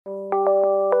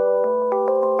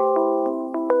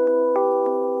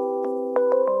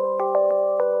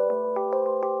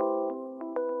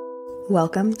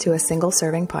Welcome to a Single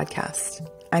Serving Podcast.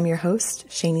 I'm your host,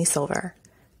 Shani Silver,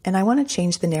 and I want to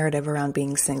change the narrative around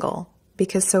being single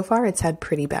because so far it's had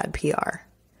pretty bad PR.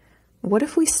 What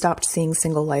if we stopped seeing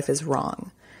single life as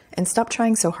wrong and stopped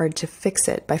trying so hard to fix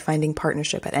it by finding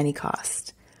partnership at any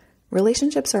cost?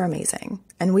 Relationships are amazing,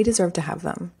 and we deserve to have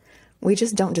them. We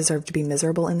just don't deserve to be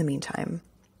miserable in the meantime.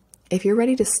 If you're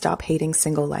ready to stop hating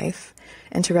single life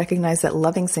and to recognize that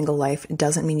loving single life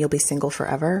doesn't mean you'll be single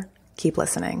forever, keep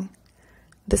listening.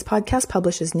 This podcast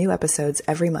publishes new episodes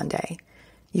every Monday.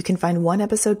 You can find one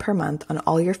episode per month on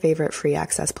all your favorite free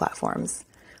access platforms.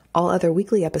 All other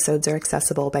weekly episodes are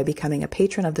accessible by becoming a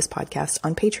patron of this podcast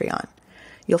on Patreon.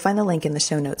 You'll find the link in the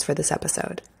show notes for this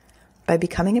episode. By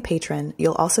becoming a patron,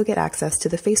 you'll also get access to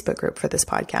the Facebook group for this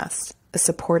podcast, a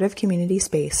supportive community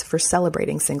space for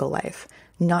celebrating single life,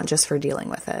 not just for dealing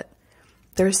with it.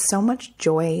 There is so much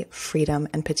joy, freedom,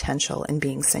 and potential in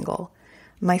being single.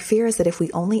 My fear is that if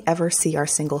we only ever see our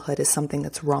singlehood as something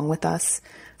that's wrong with us,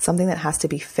 something that has to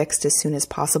be fixed as soon as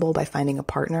possible by finding a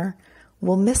partner,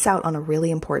 we'll miss out on a really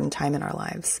important time in our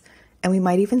lives, and we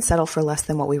might even settle for less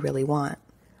than what we really want.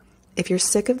 If you're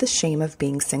sick of the shame of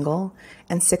being single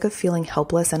and sick of feeling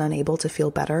helpless and unable to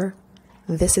feel better,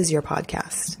 this is your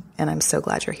podcast, and I'm so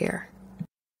glad you're here.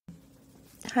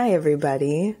 Hi,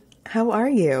 everybody. How are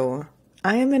you?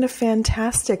 I am in a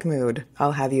fantastic mood,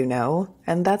 I'll have you know,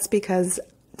 and that's because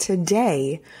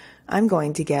today I'm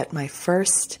going to get my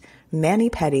first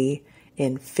mani-pedi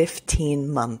in 15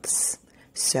 months.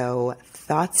 So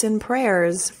thoughts and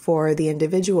prayers for the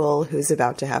individual who's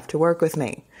about to have to work with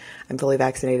me. I'm fully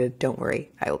vaccinated. Don't worry.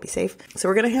 I will be safe. So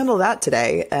we're going to handle that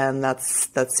today. And that's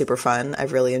super fun.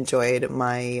 I've really enjoyed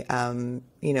my,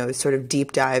 sort of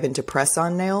deep dive into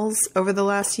press-on nails over the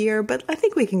last year, but I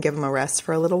think we can give them a rest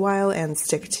for a little while and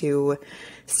stick to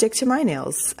my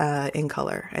nails, in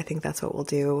color. I think that's what we'll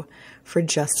do for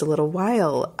just a little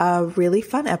while. A really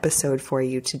fun episode for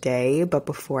you today. But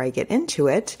before I get into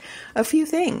it, a few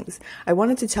things. I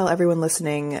wanted to tell everyone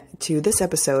listening to this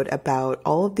episode about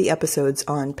all of the episodes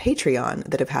on Patreon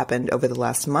that have happened over the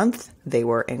last month. They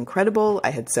were incredible.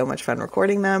 I had so much fun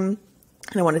recording them.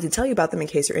 And I wanted to tell you about them in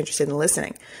case you're interested in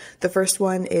listening. The first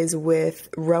one is with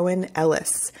Rowan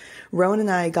Ellis. Rowan and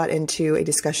I got into a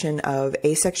discussion of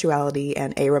asexuality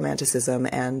and aromanticism,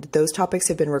 and those topics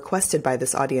have been requested by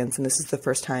this audience, and this is the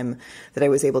first time that I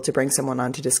was able to bring someone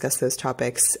on to discuss those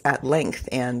topics at length,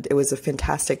 and it was a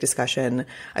fantastic discussion.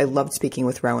 I loved speaking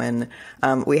with Rowan.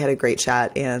 We had a great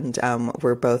chat, and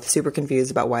we're both super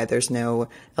confused about why there's no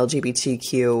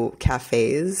LGBTQ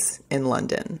cafes in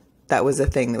London. That was a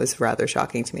thing that was rather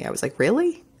shocking to me. I was like,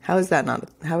 really? How is that not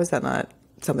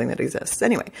something that exists?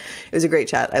 Anyway, it was a great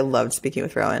chat. I loved speaking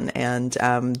with Rowan. And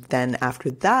then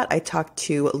after that, I talked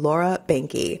to Laura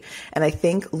Banky. And I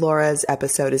think Laura's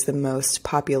episode is the most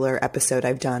popular episode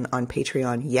I've done on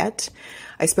Patreon yet.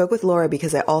 I spoke with Laura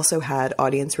because I also had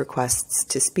audience requests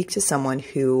to speak to someone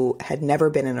who had never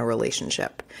been in a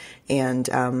relationship. And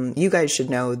you guys should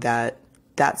know that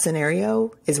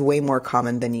scenario is way more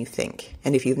common than you think.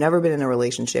 And if you've never been in a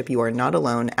relationship, you are not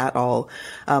alone at all.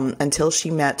 Until she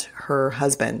met her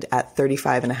husband at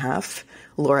 35 and a half,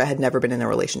 Laura had never been in a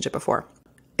relationship before.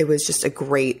 It was just a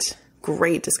great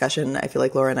discussion. I feel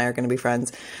like Laura and I are going to be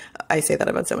friends. I say that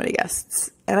about so many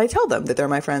guests. And I tell them that they're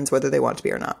my friends, whether they want to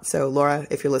be or not. So Laura,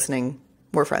 if you're listening,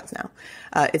 we're friends now.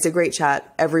 It's a great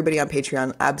chat. Everybody on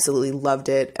Patreon absolutely loved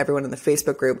it. Everyone in the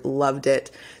Facebook group loved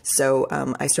it. So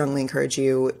I strongly encourage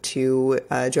you to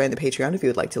join the Patreon if you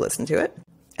would like to listen to it.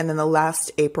 And then the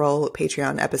last April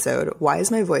Patreon episode. Why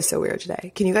is my voice so weird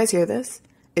today? Can you guys hear this?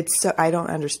 I don't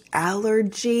understand.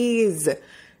 Allergies.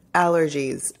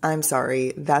 I'm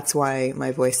sorry. That's why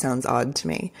my voice sounds odd to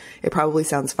me. It probably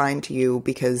sounds fine to you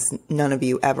because none of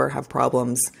you ever have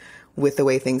problems with the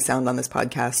way things sound on this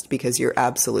podcast because you're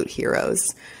absolute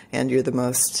heroes and you're the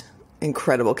most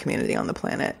incredible community on the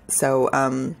planet. So,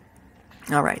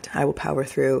 all right, I will power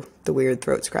through the weird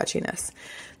throat scratchiness.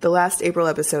 The last April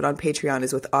episode on Patreon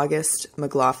is with August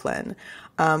McLaughlin.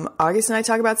 August and I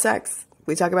talk about sex.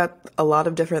 We talk about a lot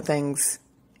of different things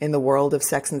in the world of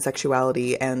sex and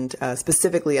sexuality, and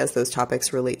specifically as those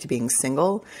topics relate to being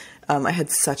single. I had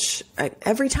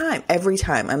every time,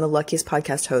 I'm the luckiest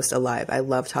podcast host alive. I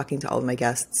love talking to all of my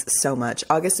guests so much.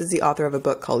 August is the author of a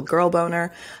book called Girl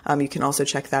Boner. You can also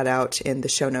check that out in the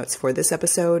show notes for this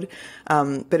episode.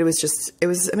 But it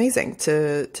was amazing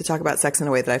to talk about sex in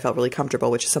a way that I felt really comfortable,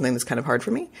 which is something that's kind of hard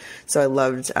for me. So I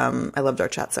loved our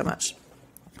chat so much.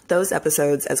 Those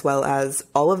episodes, as well as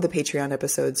all of the Patreon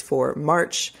episodes for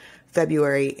March,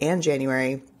 February, and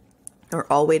January, are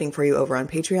all waiting for you over on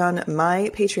Patreon. My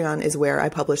Patreon is where I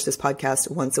publish this podcast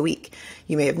once a week.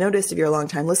 You may have noticed, if you're a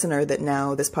longtime listener, that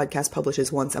now this podcast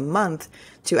publishes once a month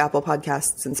to Apple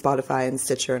Podcasts and Spotify and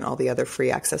Stitcher and all the other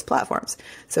free access platforms.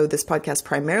 So this podcast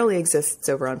primarily exists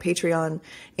over on Patreon,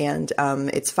 and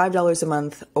it's $5 a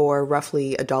month, or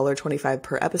roughly $1.25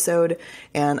 per episode.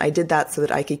 And I did that so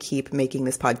that I could keep making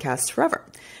this podcast forever.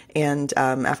 And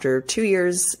after 2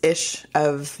 years-ish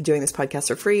of doing this podcast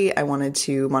for free, I wanted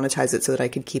to monetize it so that I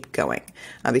could keep going,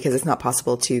 because it's not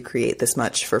possible to create this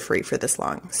much for free for this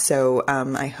long. So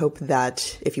I hope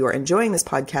that if you are enjoying this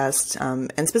podcast,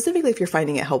 and specifically if you're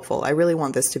finding it helpful, I really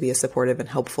want this to be a supportive and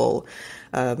helpful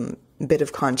bit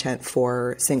of content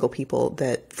for single people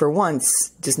that, for once,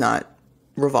 does not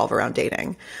revolve around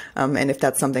dating. And if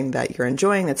that's something that you're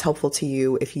enjoying, that's helpful to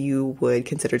you, if you would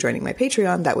consider joining my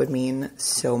Patreon, that would mean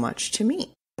so much to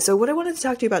me. So what I wanted to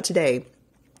talk to you about today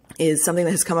is something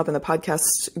that has come up in the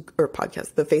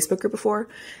the Facebook group before,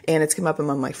 and it's come up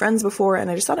among my friends before,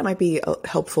 and I just thought it might be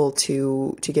helpful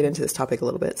to get into this topic a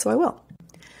little bit, so I will.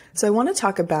 So I want to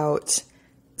talk about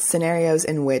scenarios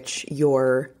in which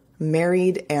your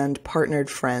married and partnered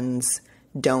friends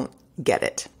don't get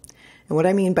it. And what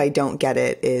I mean by don't get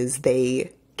it is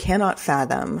they cannot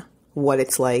fathom what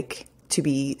it's like to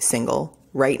be single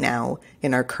right now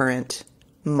in our current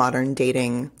modern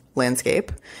dating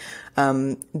landscape.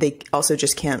 They also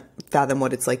just can't fathom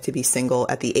what it's like to be single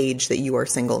at the age that you are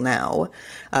single now.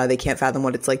 They can't fathom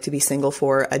what it's like to be single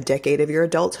for a decade of your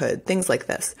adulthood, things like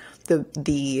this.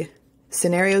 The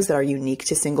scenarios that are unique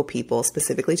to single people,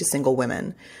 specifically to single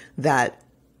women, that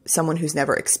someone who's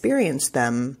never experienced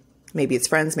them, maybe it's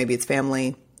friends, maybe it's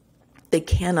family, they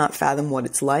cannot fathom what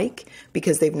it's like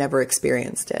because they've never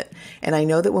experienced it. And I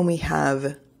know that when we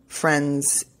have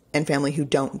friends and family who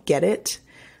don't get it,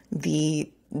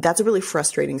 that's a really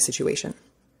frustrating situation.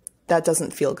 That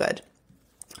doesn't feel good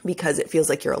because it feels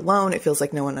like you're alone. It feels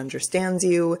like no one understands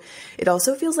you. It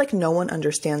also feels like no one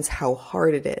understands how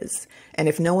hard it is. And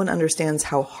if no one understands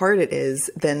how hard it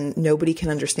is, then nobody can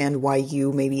understand why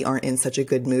you maybe aren't in such a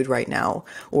good mood right now,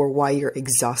 or why you're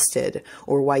exhausted,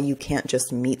 or why you can't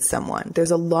just meet someone.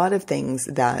 There's a lot of things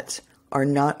that are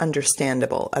not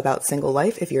understandable about single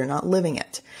life if you're not living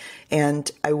it.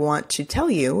 And I want to tell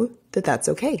you that that's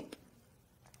okay.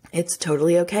 It's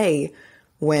totally okay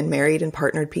when married and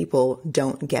partnered people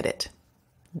don't get it.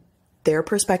 Their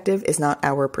perspective is not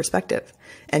our perspective,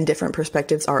 and different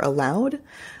perspectives are allowed.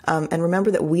 And remember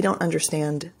that we don't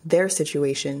understand their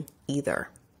situation either.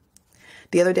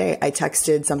 The other day, I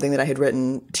texted something that I had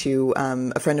written to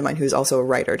a friend of mine who's also a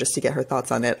writer, just to get her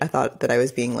thoughts on it. I thought that I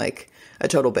was being like a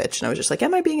total bitch, and I was just like,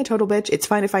 am I being a total bitch? It's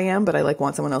fine if I am, but I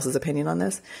want someone else's opinion on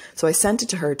this. So I sent it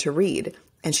to her to read,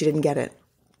 and she didn't get it.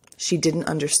 She didn't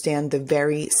understand the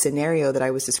very scenario that I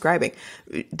was describing.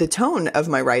 The tone of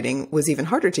my writing was even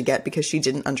harder to get because she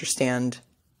didn't understand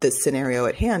the scenario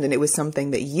at hand, and it was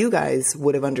something that you guys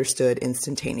would have understood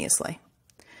instantaneously.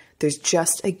 There's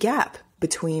just a gap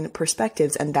between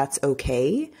perspectives, and that's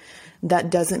okay.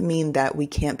 That doesn't mean that we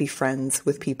can't be friends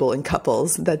with people in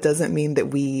couples. That doesn't mean that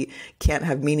we can't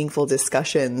have meaningful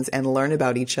discussions and learn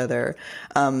about each other.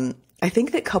 I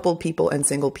think that coupled people and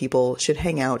single people should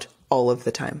hang out all of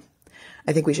the time.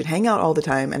 I think we should hang out all the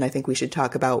time, and I think we should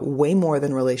talk about way more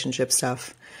than relationship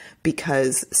stuff,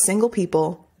 because single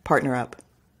people partner up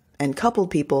and coupled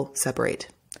people separate.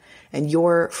 And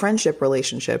your friendship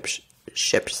relationships,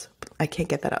 I can't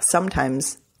get that out.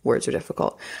 Sometimes words are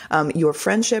difficult. Your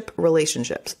friendship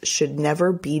relationships should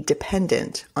never be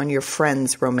dependent on your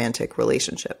friends' romantic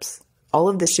relationships. All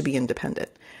of this should be independent,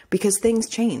 because things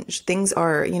change. Things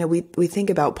are, we think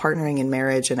about partnering in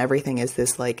marriage and everything is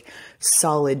this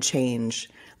solid change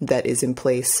that is in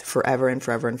place forever and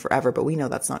forever and forever. But we know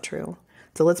that's not true.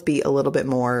 So let's be a little bit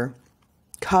more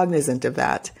cognizant of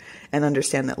that and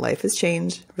understand that life has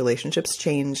changed, relationships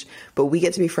change, but we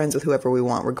get to be friends with whoever we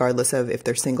want, regardless of if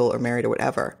they're single or married or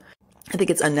whatever. I think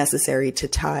it's unnecessary to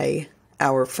tie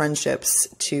our friendships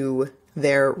to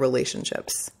their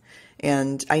relationships.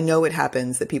 And I know it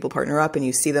happens that people partner up and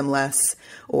you see them less,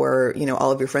 or,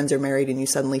 all of your friends are married and you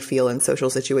suddenly feel in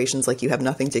social situations like you have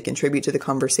nothing to contribute to the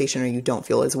conversation, or you don't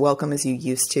feel as welcome as you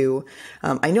used to.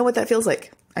 I know what that feels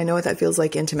like. I know what that feels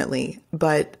like intimately,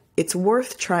 but it's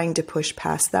worth trying to push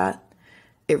past that.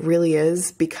 It really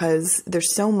is, because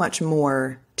there's so much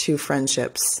more to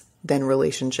friendships than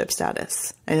relationship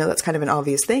status. I know that's kind of an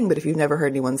obvious thing, but if you've never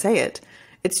heard anyone say it,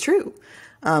 it's true.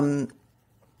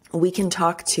 We can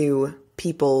talk to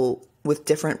people with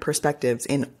different perspectives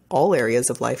in all areas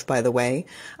of life, by the way.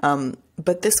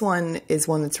 But this one is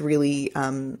one that's really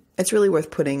it's really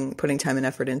worth putting time and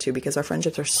effort into, because our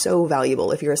friendships are so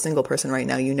valuable. If you're a single person right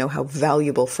now, you know how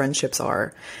valuable friendships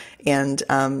are. And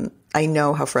I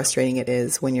know how frustrating it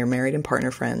is when your married and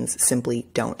partner friends simply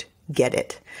don't get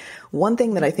it. One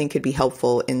thing that I think could be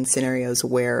helpful in scenarios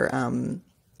where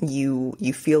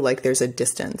you feel like there's a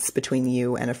distance between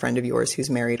you and a friend of yours who's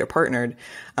married or partnered,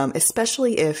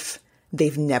 especially if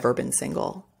they've never been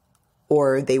single,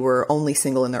 or they were only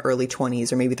single in their early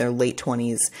 20s or maybe their late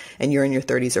 20s, and you're in your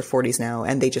 30s or 40s now,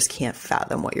 and they just can't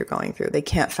fathom what you're going through. They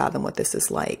can't fathom what this is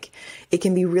like. It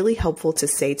can be really helpful to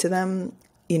say to them,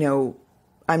 you know,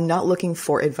 I'm not looking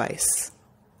for advice.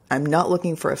 I'm not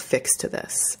looking for a fix to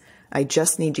this. I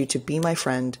just need you to be my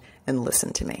friend and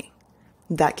listen to me.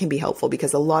 That can be helpful,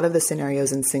 because a lot of the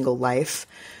scenarios in single life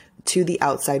to the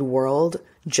outside world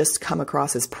just come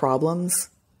across as problems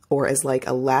or as like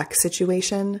a lack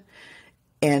situation.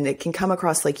 And it can come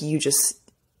across like you just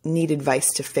need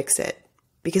advice to fix it,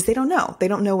 because they don't know. They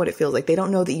don't know what it feels like. They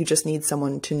don't know that you just need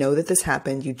someone to know that this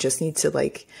happened. You just need to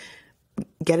like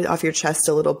get it off your chest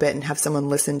a little bit and have someone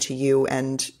listen to you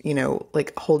and, you know,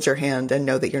 like hold your hand and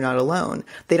know that you're not alone.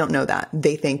 They don't know that.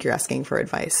 They think you're asking for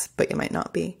advice, but you might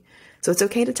not be. So it's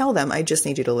okay to tell them, I just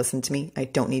need you to listen to me. I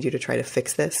don't need you to try to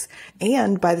fix this.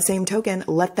 And by the same token,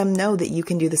 let them know that you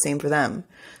can do the same for them.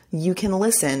 You can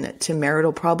listen to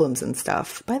marital problems and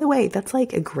stuff. By the way, that's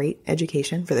like a great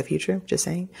education for the future, just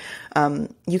saying.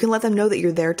 You can let them know that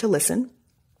you're there to listen.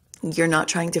 You're not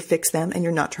trying to fix them and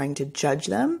you're not trying to judge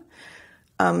them.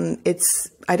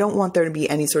 I don't want there to be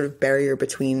any sort of barrier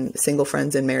between single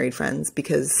friends and married friends,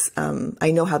 because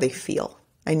I know how they feel.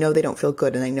 I know they don't feel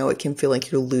good, and I know it can feel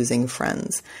like you're losing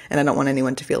friends, and I don't want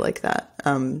anyone to feel like that,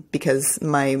 because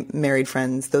my married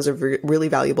friends, those are really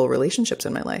valuable relationships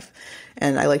in my life,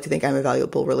 and I like to think I'm a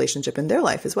valuable relationship in their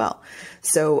life as well.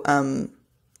 So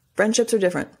friendships are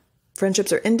different.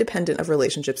 Friendships are independent of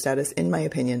relationship status, in my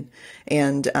opinion,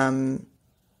 and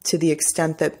to the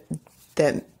extent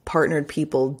that partnered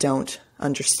people don't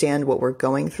understand what we're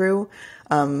going through,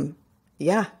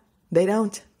 yeah, they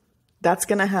don't. That's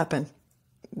going to happen.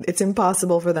 It's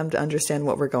impossible for them to understand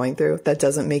what we're going through. That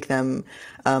doesn't make them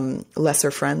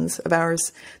lesser friends of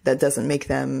ours. That doesn't make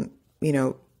them, you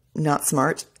know, not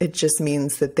smart. It just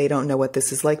means that they don't know what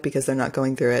this is like because they're not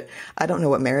going through it. I don't know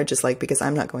what marriage is like because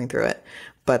I'm not going through it.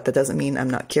 But that doesn't mean I'm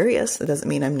not curious. It doesn't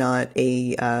mean I'm not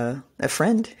a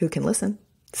friend who can listen.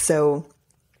 So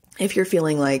if you're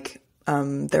feeling like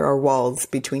there are walls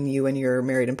between you and your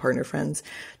married and partner friends,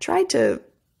 try to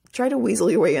weasel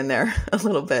your way in there a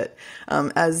little bit.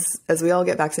 As we all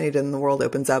get vaccinated and the world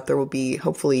opens up, there will be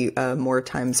hopefully more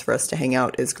times for us to hang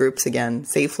out as groups again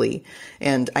safely.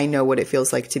 And I know what it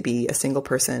feels like to be a single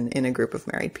person in a group of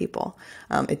married people.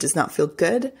 It does not feel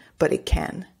good, but it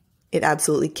can. It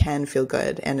absolutely can feel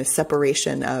good. And a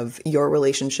separation of your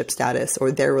relationship status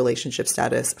or their relationship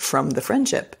status from the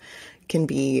friendship can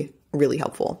be really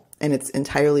helpful. And it's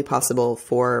entirely possible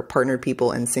for partnered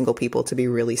people and single people to be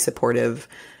really supportive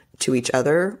to each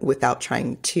other without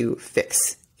trying to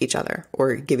fix each other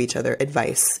or give each other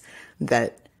advice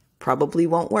that probably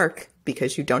won't work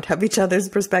because you don't have each other's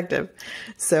perspective.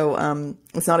 So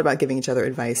it's not about giving each other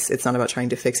advice. It's not about trying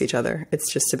to fix each other.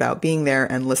 It's just about being there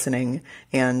and listening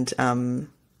and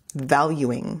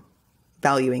valuing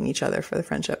each other for the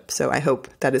friendship. So I hope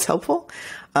that is helpful.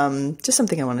 Just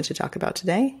something I wanted to talk about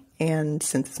today. And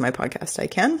since it's my podcast, I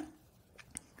can.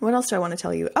 What else do I want to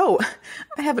tell you? Oh,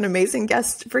 I have an amazing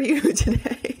guest for you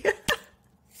today.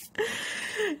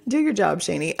 Do your job,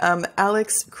 Shani.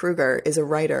 Alex Kruger is a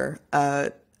writer,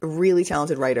 a really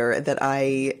talented writer that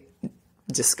I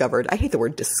discovered. I hate the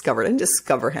word discovered. I didn't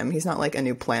discover him. He's not like a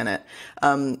new planet.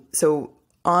 So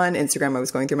on Instagram, I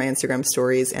was going through my Instagram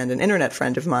stories and an internet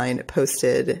friend of mine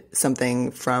posted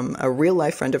something from a real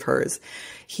life friend of hers.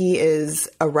 He is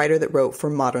a writer that wrote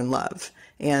for Modern Love.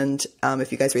 And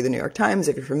if you guys read the New York Times,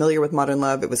 if you're familiar with Modern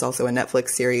Love, it was also a Netflix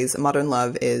series. Modern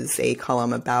Love is a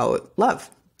column about love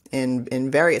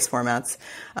in various formats.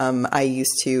 I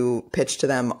used to pitch to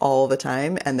them all the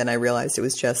time, and then I realized it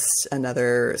was just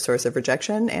another source of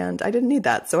rejection, and I didn't need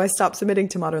that. So I stopped submitting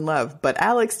to Modern Love. But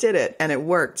Alex did it, and it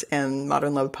worked, and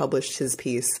Modern Love published his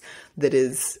piece that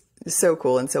is so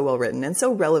cool and so well written and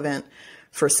so relevant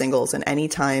for singles. And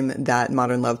anytime that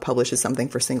Modern Love publishes something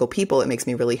for single people, it makes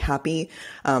me really happy.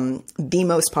 The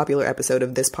most popular episode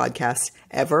of this podcast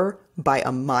ever by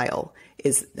a mile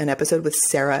is an episode with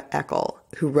Sarah Eckel,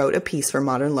 who wrote a piece for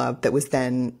Modern Love that was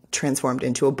then transformed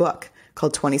into a book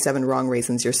called 27 Wrong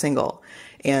Reasons You're Single.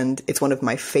 And it's one of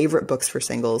my favorite books for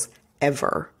singles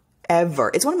ever.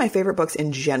 ever. It's one of my favorite books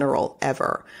in general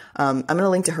ever. I'm going to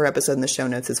link to her episode in the show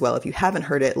notes as well. If you haven't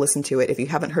heard it, listen to it. If you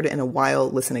haven't heard it in a while,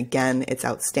 listen again. It's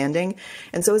outstanding.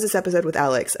 And so is this episode with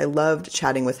Alex. I loved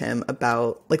chatting with him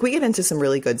about, like, we get into some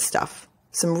really good stuff,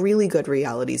 some really good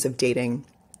realities of dating,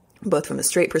 both from a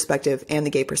straight perspective and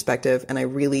the gay perspective. And I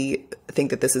really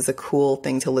think that this is a cool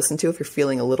thing to listen to if you're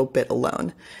feeling a little bit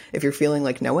alone. If you're feeling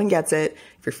like no one gets it,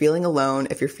 if you're feeling alone,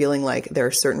 if you're feeling like there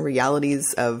are certain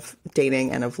realities of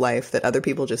dating and of life that other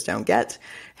people just don't get,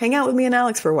 hang out with me and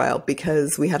Alex for a while,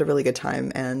 because we had a really good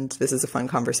time and this is a fun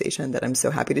conversation that I'm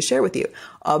so happy to share with you.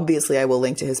 Obviously, I will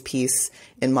link to his piece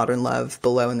in Modern Love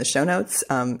below in the show notes.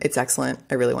 It's excellent.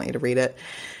 I really want you to read it.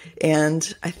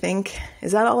 And I think,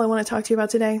 is that all I want to talk to you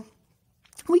about today?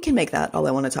 We can make that all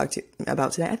I want to talk to you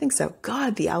about today. I think so.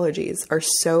 God, the allergies are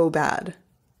so bad.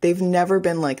 They've never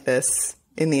been like this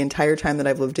in the entire time that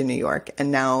I've lived in New York. And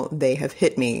now they have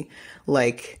hit me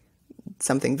like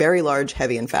something very large,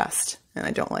 heavy, and fast. And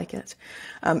I don't like it.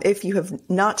 If you have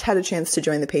not had a chance to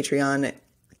join the Patreon,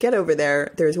 get over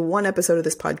there. There's one episode of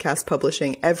this podcast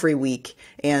publishing every week,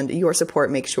 and your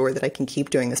support makes sure that I can keep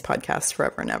doing this podcast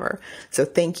forever and ever. So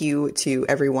thank you to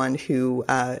everyone who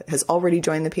has already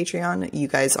joined the Patreon. You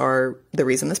guys are the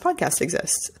reason this podcast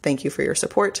exists. Thank you for your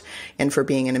support and for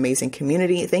being an amazing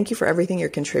community. Thank you for everything you're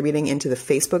contributing into the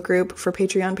Facebook group for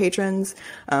Patreon patrons.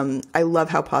 I love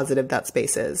how positive that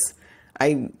space is.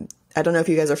 I don't know if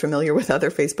you guys are familiar with other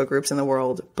Facebook groups in the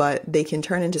world, but they can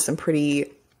turn into some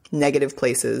pretty negative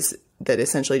places that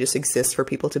essentially just exist for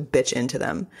people to bitch into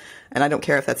them. And I don't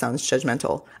care if that sounds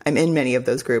judgmental. I'm in many of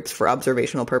those groups for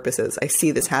observational purposes. I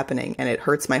see this happening and it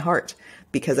hurts my heart,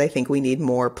 because I think we need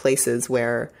more places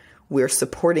where we're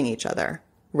supporting each other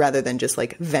rather than just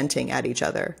like venting at each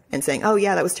other and saying, oh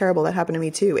yeah, that was terrible. That happened to me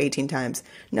too 18 times.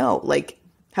 No, like,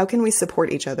 how can we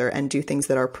support each other and do things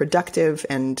that are productive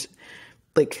and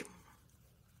like,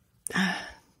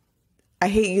 I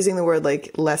hate using the word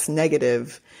like less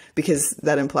negative, because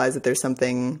that implies that there's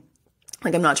something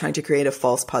like, I'm not trying to create a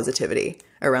false positivity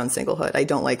around singlehood. I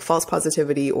don't like false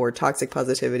positivity or toxic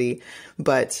positivity,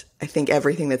 but I think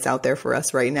everything that's out there for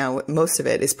us right now, most of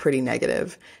it is pretty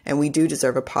negative. And we do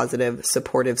deserve a positive,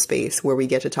 supportive space where we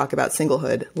get to talk about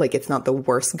singlehood like it's not the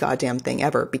worst goddamn thing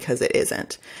ever, because it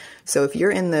isn't. So if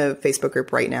you're in the Facebook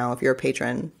group right now, if you're a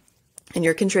patron and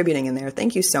you're contributing in there,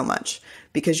 thank you so much,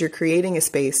 because you're creating a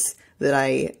space that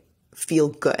I feel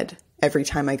good every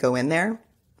time I go in there.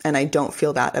 And I don't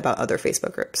feel that about other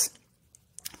Facebook groups.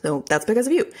 So that's because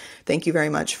of you. Thank you very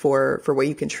much for what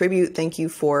you contribute. Thank you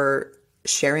for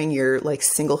sharing your like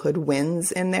singlehood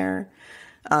wins in there.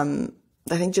 I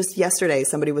think just yesterday,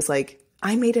 somebody was like,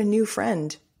 I made a new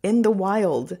friend in the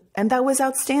wild. And that was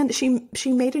outstanding.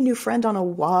 She made a new friend on a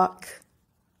walk,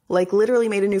 like literally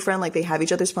made a new friend. Like they have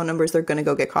each other's phone numbers. They're going to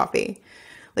go get coffee.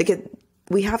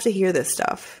 We have to hear this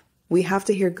stuff. We have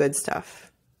to hear good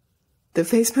stuff. The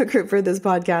Facebook group for this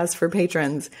podcast for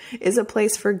patrons is a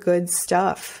place for good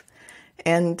stuff.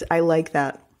 And I like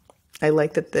that. I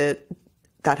like that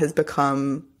has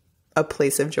become a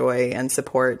place of joy and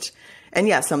support. And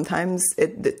yeah, sometimes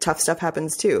the tough stuff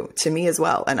happens too, to me as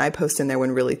well. And I post in there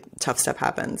when really tough stuff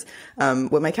happens.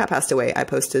 When my cat passed away, I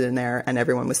posted in there and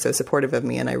everyone was so supportive of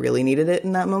me and I really needed it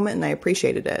in that moment and I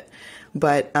appreciated it.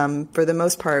 But for the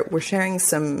most part, we're sharing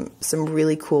some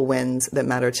really cool wins that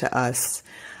matter to us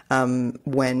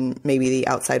when maybe the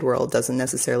outside world doesn't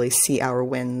necessarily see our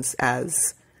wins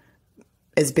as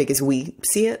big as we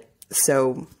see it.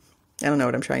 So I don't know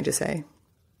what I'm trying to say.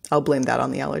 I'll blame that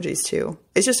on the allergies too.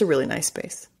 It's just a really nice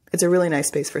space. It's a really nice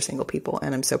space for single people,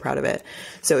 and I'm so proud of it.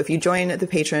 So if you join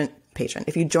the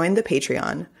if you join the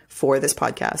Patreon for this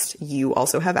podcast, you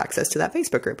also have access to that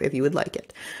Facebook group if you would like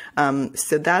it.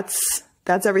 So that's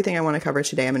everything I want to cover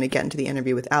today. I'm going to get into the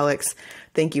interview with Alex.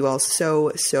 Thank you all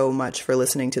so much for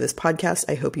listening to this podcast.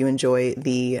 I hope you enjoy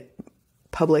the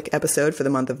public episode for the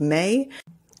month of May.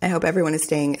 I hope everyone is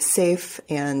staying safe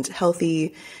and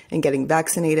healthy and getting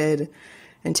vaccinated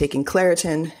and taking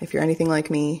Claritin if you're anything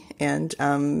like me. And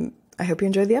I hope you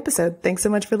enjoyed the episode. Thanks so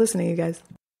much for listening, you guys.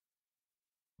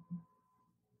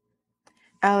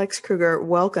 Alex Kruger,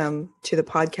 welcome to the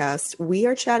podcast. We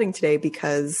are chatting today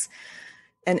because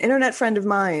an internet friend of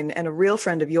mine and a real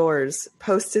friend of yours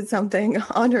posted something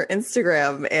on her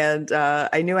Instagram, and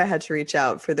I knew I had to reach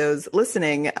out. For those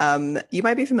listening, you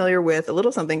might be familiar with a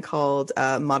little something called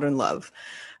Modern Love.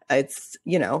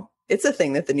 It's a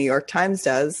thing that the New York Times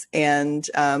does, and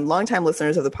longtime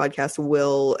listeners of the podcast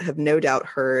will have no doubt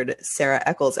heard Sarah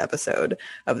Eccles' episode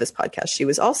of this podcast. She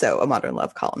was also a Modern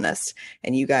Love columnist,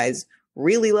 and you guys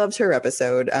really loved her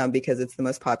episode because it's the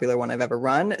most popular one I've ever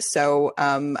run. So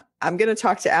I'm going to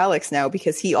talk to Alex now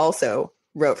because he also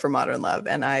wrote for Modern Love,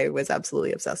 and I was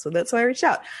absolutely obsessed with it. So I reached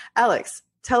out. Alex,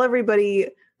 tell everybody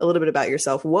a little bit about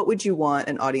yourself. What would you want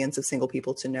an audience of single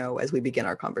people to know as we begin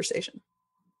our conversation?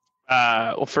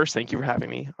 Well, first, thank you for having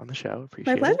me on the show. My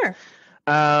Appreciate it. pleasure.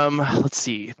 Let's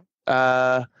see.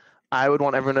 I would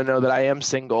want everyone to know that I am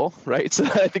single, right? So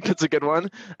I think that's a good one.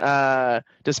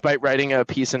 Despite writing a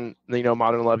piece in,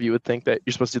 Modern Love, you would think that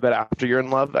you're supposed to do that after you're in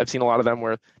love. I've seen a lot of them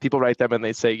where people write them and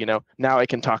they say, now I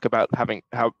can talk about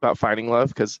about finding love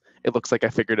because it looks like I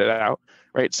figured it out,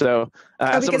 right? So,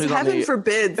 because heaven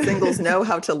forbid singles know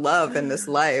how to love in this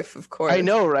life, of course. I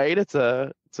know, right? It's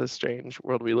a strange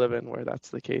world we live in where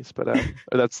that's the case, but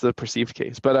or that's the perceived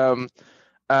case. But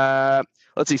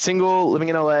let's see, single, living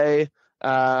in LA.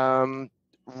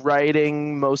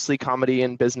 Writing mostly comedy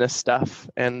and business stuff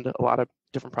and a lot of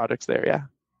different projects there. Yeah.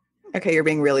 Okay, you're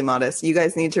being really modest. You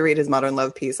guys need to read his Modern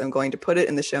Love piece. I'm going to put it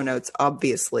in the show notes,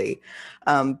 obviously.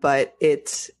 But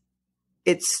it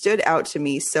stood out to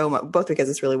me so much, both because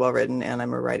it's really well written and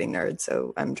I'm a writing nerd,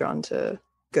 so I'm drawn to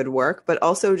good work, but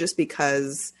also just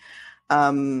because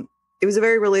it was a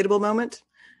very relatable moment.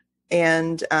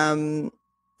 And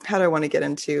how do I want to get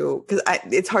into, because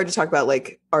it's hard to talk about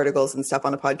like articles and stuff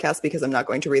on a podcast because I'm not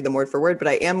going to read them word for word, but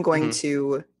I am going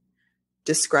to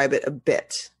describe it a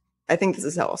bit. I think this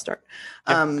is how I'll start.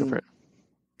 Go for it.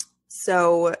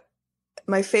 So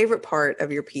my favorite part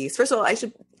of your piece, first of all,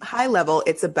 high level,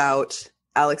 it's about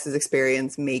Alex's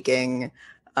experience making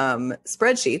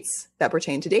spreadsheets that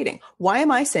pertain to dating. Why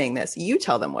am I saying this? You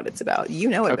tell them what it's about. You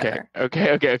know it better.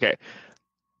 Okay.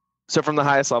 So from the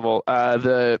highest level,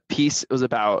 the piece was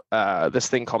about this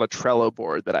thing called a Trello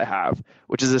board that I have,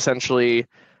 which is essentially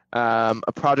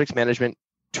a project management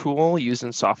tool used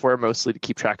in software mostly to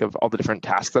keep track of all the different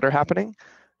tasks that are happening.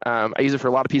 I use it for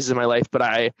a lot of pieces of my life, but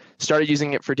I started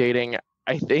using it for dating,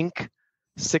 I think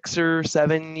 6 or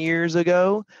 7 years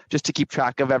ago, just to keep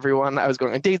track of everyone I was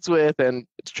going on dates with and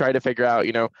to try to figure out,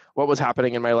 what was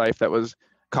happening in my life that was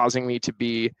causing me to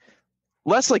be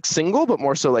less like single, but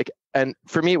more so like, and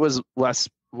for me, it was less,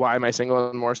 why am I single?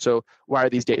 And more so, why are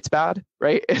these dates bad?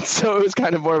 Right. And so it was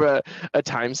kind of more of a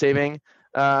time saving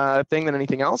thing than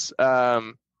anything else.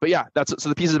 But yeah, so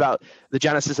the piece is about the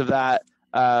genesis of that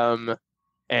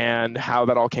and how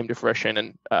that all came to fruition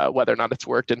and whether or not it's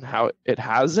worked and how it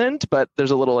hasn't, but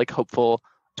there's a little like hopeful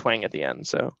twang at the end.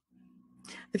 So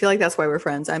I feel like that's why we're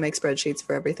friends. I make spreadsheets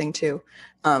for everything too.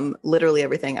 Literally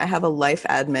everything. I have a life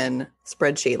admin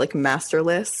spreadsheet, like master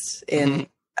list in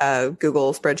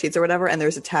Google Spreadsheets or whatever. And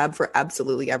there's a tab for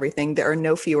absolutely everything. There are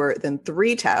no fewer than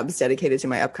 3 tabs dedicated to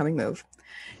my upcoming move.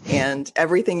 And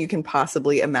everything you can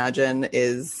possibly imagine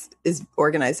is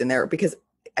organized in there, because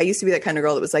I used to be that kind of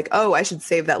girl that was like, oh, I should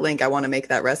save that link. I want to make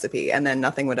that recipe. And then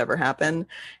nothing would ever happen.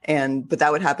 But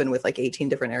that would happen with like 18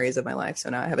 different areas of my life. So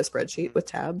now I have a spreadsheet with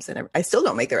tabs and I still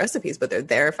don't make the recipes, but they're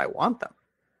there if I want them.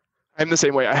 I'm the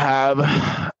same way. I have,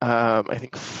 I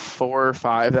think 4 or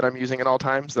 5 that I'm using at all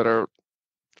times that are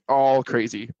all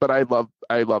crazy, but I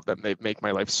love them. They make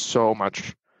my life so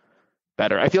much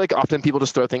better. I feel like often people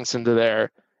just throw things into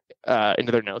their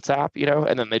notes app,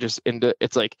 and then they just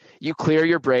it's like you clear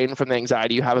your brain from the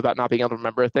anxiety you have about not being able to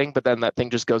remember a thing, but then that thing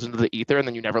just goes into the ether and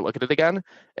then you never look at it again.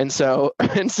 And so I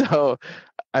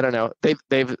don't know. These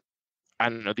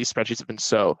spreadsheets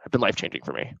have been life-changing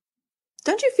for me.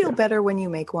 Don't you feel better when you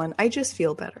make one? I just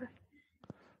feel better.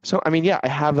 So, I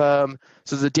have,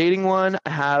 so the dating one, I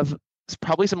have, it's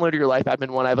probably similar to your life admin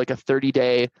one. I have like a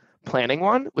 30-day planning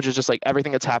one, which is just like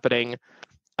everything that's happening.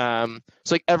 So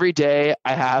like every day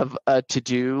I have a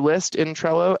to-do list in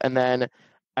Trello and then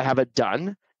I have a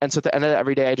done. And so at the end of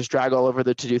every day, I just drag all over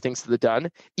the to-do things to the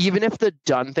done, even if the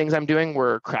done things I'm doing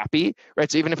were crappy,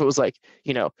 right? So even if it was like,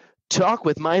 talk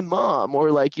with my mom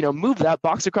or like, move that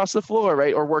box across the floor,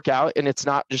 right? Or work out. And it's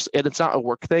not a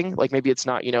work thing. Like maybe it's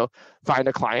not, find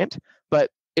a client, but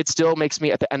it still makes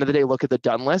me at the end of the day, look at the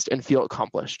done list and feel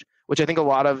accomplished, which I think a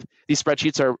lot of these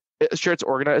spreadsheets are, sure, it's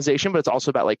organization, but it's also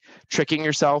about like tricking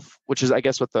yourself, which is, I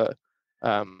guess, what the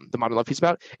Modern Love piece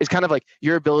about is kind of like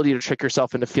your ability to trick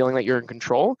yourself into feeling that you're in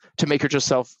control to make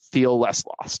yourself feel less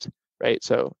lost, right?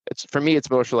 So for me, it's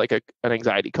more like an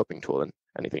anxiety coping tool than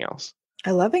anything else.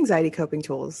 I love anxiety coping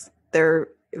tools. They're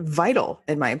vital,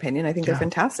 in my opinion. I think they're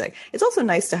fantastic. It's also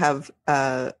nice to have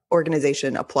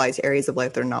organization apply to areas of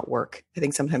life that are not work. I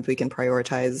think sometimes we can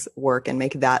prioritize work and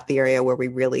make that the area where we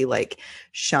really like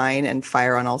shine and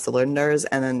fire on all cylinders.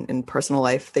 And then in personal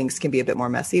life, things can be a bit more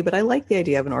messy. But I like the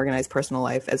idea of an organized personal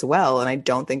life as well. And I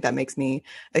don't think that makes me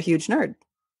a huge nerd.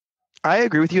 I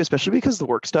agree with you, especially because the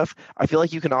work stuff, I feel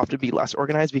like you can often be less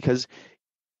organized because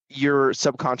your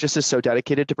subconscious is so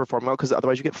dedicated to perform well because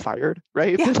otherwise you get fired,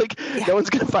 right? Yeah. Like no one's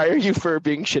gonna fire you for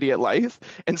being shitty at life,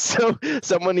 and so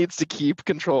someone needs to keep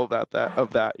control of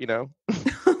that, you know.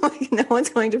 Like, no one's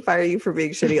going to fire you for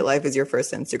being shitty at life is your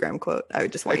first Instagram quote. I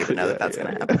would just want you to know that that's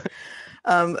going to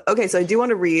happen. Okay, so I do want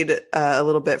to read a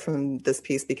little bit from this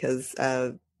piece because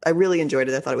I really enjoyed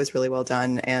it. I thought it was really well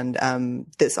done, and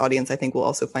this audience I think will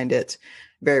also find it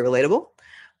very relatable.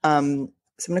 So I'm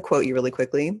going to quote you really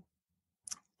quickly.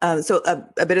 So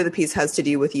a bit of the piece has to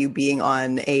do with you being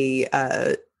on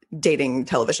a dating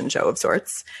television show of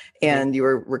sorts, and you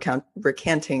were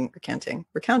recounting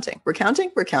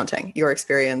your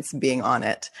experience being on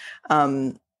it.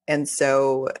 And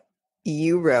so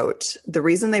you wrote, "The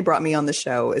reason they brought me on the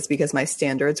show is because my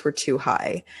standards were too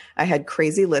high. I had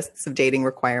crazy lists of dating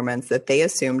requirements that they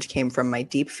assumed came from my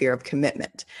deep fear of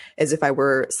commitment, as if I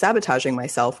were sabotaging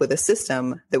myself with a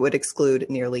system that would exclude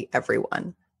nearly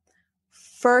everyone.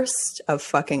 First of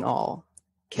fucking all,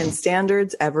 can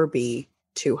standards ever be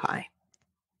too high?"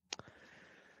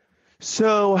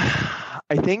 So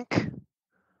I think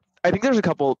there's a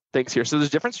couple things here. So there's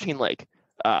a difference between like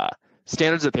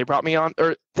standards that they brought me on,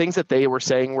 or things that they were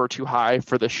saying were too high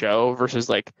for the show, versus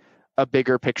like a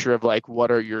bigger picture of like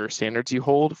what are your standards you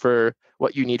hold for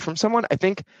what you need from someone. I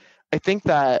think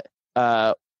that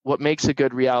what makes a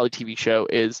good reality TV show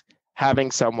is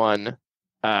having someone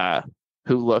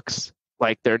who looks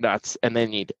like they're nuts and they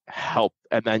need help,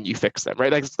 and then you fix them,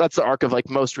 right? Like that's the arc of like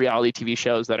most reality TV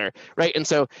shows that are right. And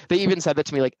so they even said that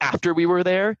to me like after we were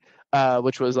there,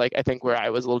 which was like I think where I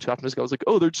was a little too optimistic. I was like,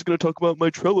 oh, they're just gonna talk about my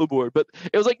Trello board, but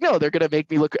it was like, no, they're gonna make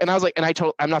me look. And I was like,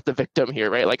 and I'm not the victim here,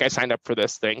 right? Like I signed up for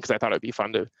this thing because I thought it'd be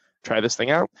fun to try this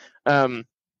thing out. So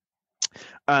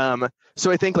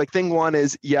I think like thing one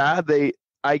is, yeah,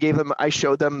 I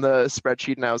showed them the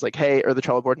spreadsheet and I was like, hey, or the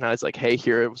Trello board, and I was like, hey,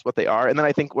 here's what they are. And then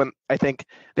I think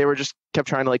they were just kept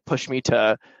trying to like push me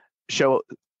to show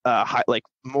like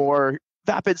more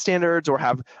vapid standards or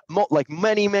have like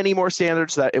many more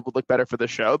standards so that it would look better for the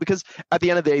show. Because at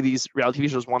the end of the day, these reality TV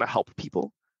shows want to help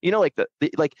people. You know, like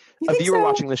like a viewer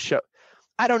watching this show.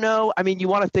 I don't know. I mean, you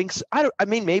want to think. I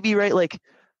mean, maybe, right? Like,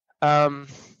 that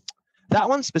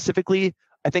one specifically,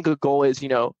 I think the goal is, you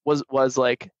know, was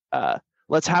like,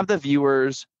 let's have the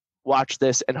viewers watch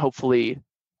this and hopefully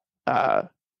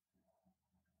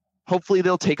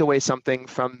they'll take away something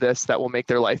from this that will make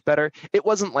their life better. It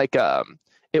wasn't like I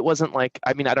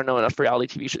mean, I don't know enough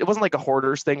reality TV shows. It wasn't like a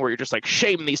Hoarders thing where you're just like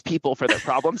shame these people for their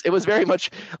problems. It was very much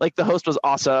like the host was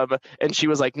awesome and she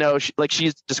was like, no,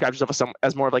 she describes herself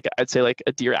as more of like I'd say like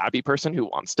a Dear Abby person who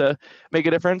wants to make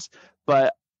a difference.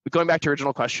 But going back to your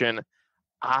original question,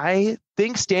 I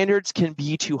think standards can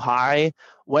be too high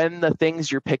when the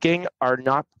things you're picking are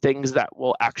not things that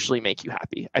will actually make you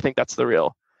happy. I think that's the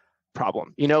real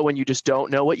problem. You know, when you just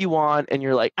don't know what you want and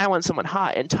you're like, I want someone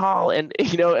hot and tall, and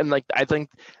you know, and like I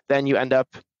think then you end up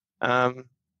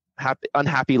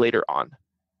unhappy later on.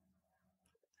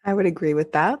 I would agree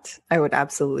with that. I would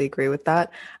absolutely agree with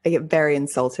that. I get very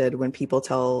insulted when people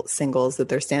tell singles that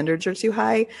their standards are too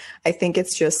high. I think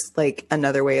it's just like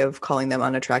another way of calling them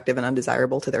unattractive and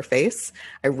undesirable to their face.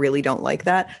 I really don't like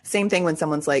that. Same thing when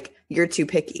someone's like, you're too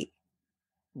picky.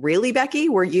 Really, Becky?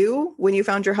 Were you when you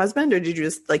found your husband, or did you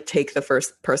just like take the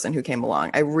first person who came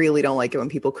along? I really don't like it when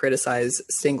people criticize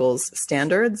singles'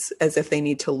 standards as if they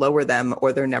need to lower them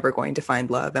or they're never going to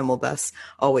find love and will thus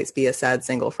always be a sad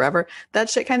single forever. That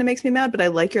shit kind of makes me mad, but I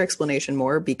like your explanation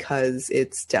more because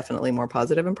it's definitely more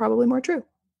positive and probably more true.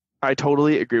 I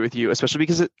totally agree with you, especially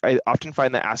because I often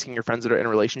find that asking your friends that are in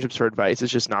relationships for advice is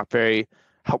just not very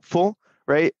helpful.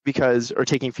 Right? Because, or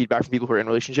taking feedback from people who are in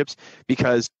relationships,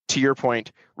 because to your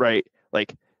point, right?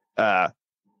 Like,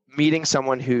 meeting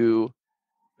someone who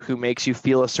makes you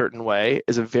feel a certain way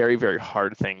is a very, very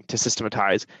hard thing to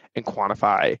systematize and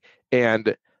quantify.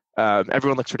 And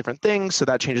everyone looks for different things. So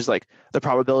that changes like the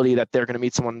probability that they're going to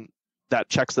meet someone that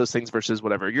checks those things versus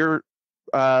whatever your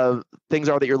things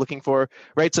are that you're looking for.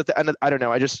 Right. So at the end of, I don't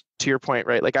know, to your point,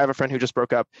 right? Like I have a friend who just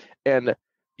broke up, and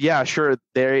yeah, sure,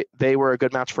 they were a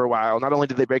good match for a while. Not only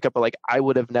did they break up, but like I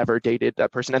would have never dated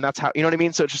that person, and that's how, you know what I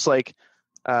mean. So it's just like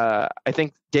I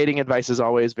think dating advice is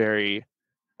always very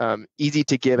easy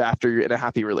to give after you're in a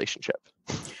happy relationship.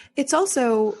 It's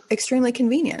also extremely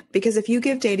convenient because if you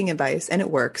give dating advice and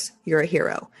it works, you're a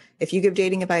hero. If you give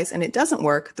dating advice and it doesn't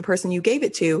work, the person you gave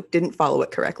it to didn't follow it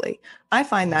correctly. I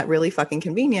find that really fucking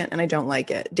convenient and I don't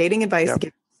like it. Dating advice given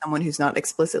to someone who's not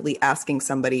explicitly asking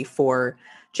somebody for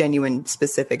genuine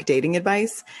specific dating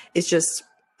advice is just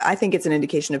I think it's an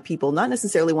indication of people not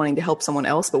necessarily wanting to help someone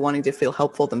else, but wanting to feel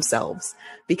helpful themselves,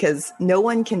 because no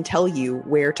one can tell you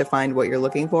where to find what you're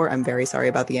looking for. I'm very sorry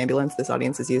about the ambulance. This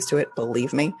audience is used to it.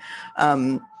 Believe me.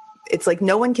 It's like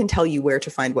no one can tell you where to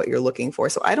find what you're looking for.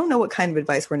 So I don't know what kind of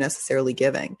advice we're necessarily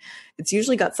giving. It's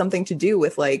usually got something to do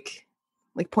with like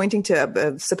pointing to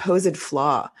a supposed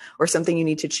flaw or something you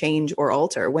need to change or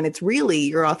alter, when it's really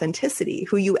your authenticity,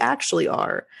 who you actually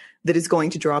are, that is going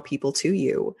to draw people to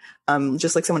you.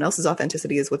 Just like someone else's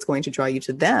authenticity is what's going to draw you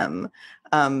to them.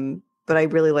 But I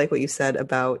really like what you said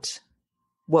about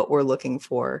what we're looking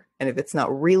for. And if it's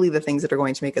not really the things that are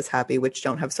going to make us happy, which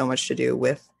don't have so much to do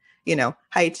with,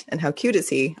 height and how cute is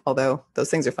he, although those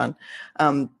things are fun.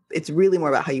 It's really more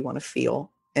about how you want to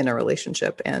feel in a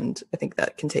relationship. And I think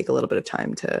that can take a little bit of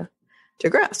time to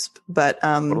grasp, but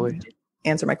Totally.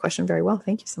 answer my question very well.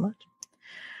 Thank you so much.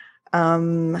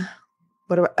 The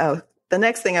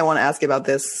next thing I want to ask about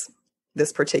this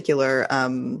particular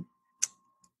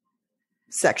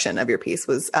section of your piece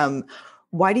was,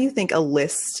 why do you think a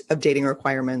list of dating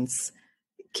requirements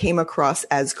came across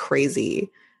as crazy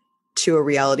to a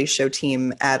reality show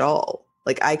team at all?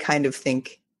 Like, I kind of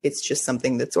think it's just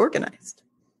something that's organized.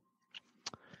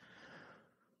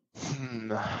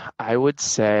 I would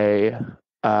say,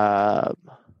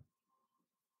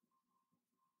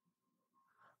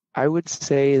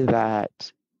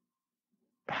 that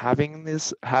having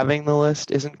the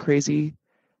list isn't crazy.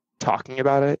 Talking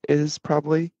about it is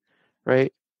probably,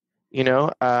 right?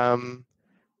 I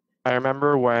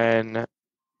remember when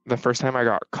the first time I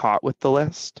got caught with the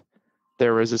list,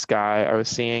 there was this guy I was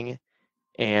seeing,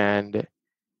 and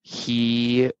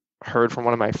he heard from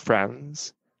one of my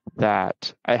friends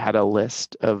that I had a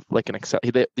list of like an Excel.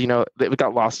 They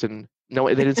got lost in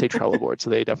they didn't say Trello board, so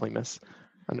they definitely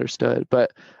misunderstood.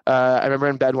 But I remember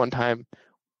in bed one time,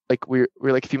 like we're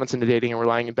like a few months into dating, and we're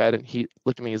lying in bed, and he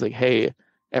looked at me. He's like, "Hey,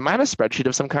 am I on a spreadsheet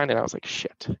of some kind?" And I was like,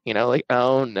 "Shit," like,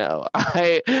 "Oh no,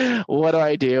 what do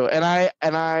I do?" And I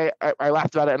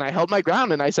laughed about it, and I held my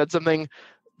ground, and I said something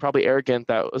probably arrogant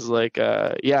that was like,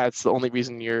 "Yeah, it's the only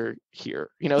reason you're here,"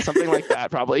 something like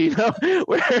that, probably,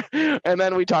 and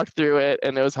then we talked through it,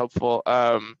 and it was helpful.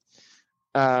 But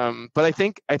I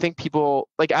think people,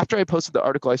 like, after I posted the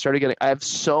article, I have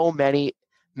so many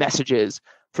messages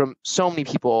from so many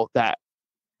people that,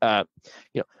 I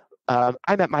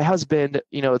met my husband,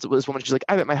 it was woman, she's like,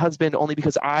 I met my husband only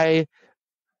because I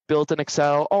built an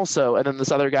Excel also. And then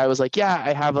this other guy was like,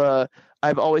 yeah,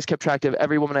 I've always kept track of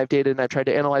every woman I've dated, and I've tried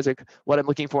to analyze like what I'm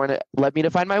looking for, and it led me to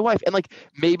find my wife. And like,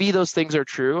 maybe those things are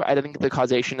true. I think the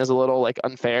causation is a little like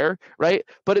unfair, right?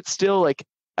 But it's still like,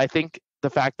 I think the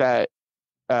fact that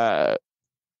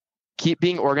keep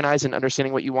being organized and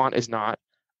understanding what you want is not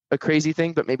a crazy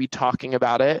thing, but maybe talking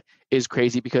about it is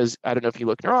crazy, because I don't know if you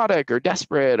look neurotic or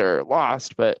desperate or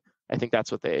lost, but I think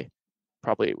that's what they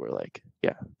probably were like,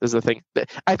 yeah, this is the thing.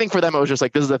 I think for them, it was just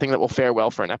like, this is the thing that will fare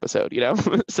well for an episode,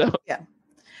 So yeah,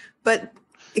 but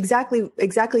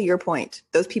exactly your point.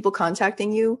 Those people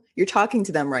contacting you, you're talking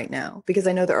to them right now, because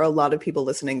I know there are a lot of people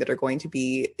listening that are going to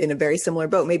be in a very similar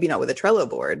boat. Maybe not with a Trello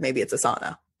board, maybe it's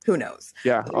Asana. Who knows?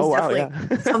 Yeah. Oh, wow. Yeah.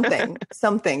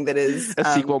 something that is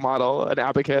a sequel model, an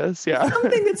abacus. Yeah.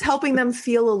 Something that's helping them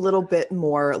feel a little bit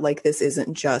more like this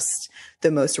isn't just the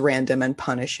most random and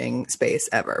punishing space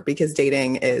ever, because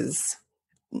dating is,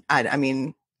 I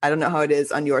mean, I don't know how it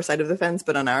is on your side of the fence,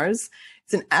 but on ours,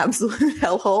 it's an absolute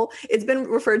hellhole. It's been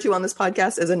referred to on this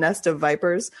podcast as a nest of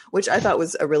vipers, which I thought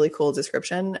was a really cool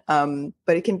description.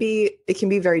 But it can be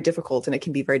very difficult, and it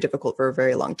can be very difficult for a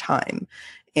very long time.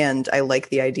 And I like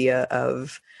the idea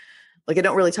of, like, I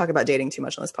don't really talk about dating too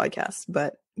much on this podcast,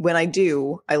 but when I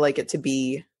do, I like it to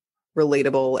be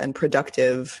relatable and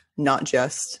productive, not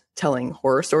just telling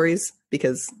horror stories,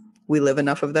 because we live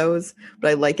enough of those.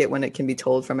 But I like it when it can be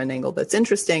told from an angle that's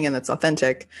interesting and that's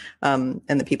authentic, and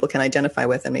that people can identify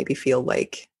with and maybe feel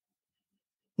like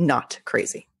not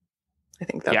crazy. I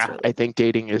think that's I think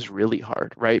dating is really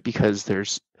hard, right? Because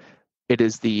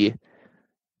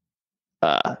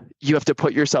you have to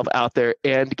put yourself out there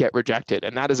and get rejected,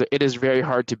 and it is very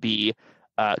hard to be,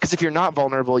 because if you're not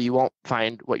vulnerable, you won't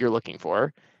find what you're looking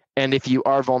for, and if you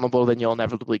are vulnerable, then you'll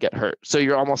inevitably get hurt. So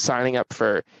you're almost signing up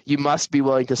you must be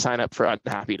willing to sign up for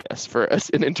unhappiness for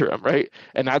an interim, right?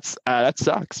 And that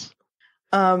sucks.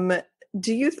 What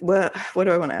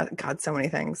do I want to ask? God, so many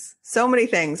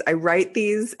things. I write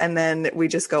these, and then we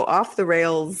just go off the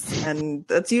rails, and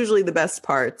that's usually the best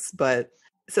parts. But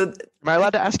so, am I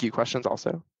allowed to ask you questions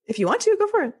also? If you want to, go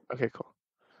for it. Okay, cool.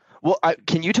 Well,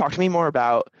 can you talk to me more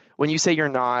about when you say you're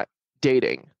not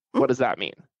dating? What does that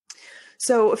mean?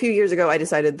 So a few years ago, I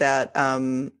decided that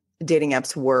dating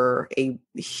apps were a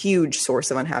huge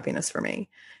source of unhappiness for me.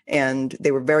 And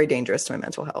they were very dangerous to my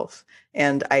mental health.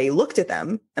 And I looked at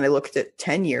them and I looked at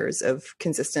 10 years of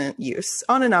consistent use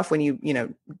on and off when you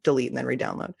delete and then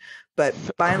re-download. But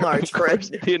by and large, for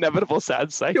the inevitable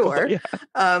sad cycle. Sure. Yeah.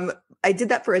 I did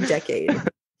that for a decade,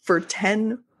 for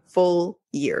 10 full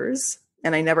years.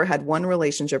 And I never had one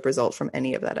relationship result from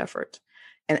any of that effort.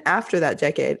 And after that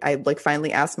decade, I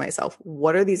finally asked myself,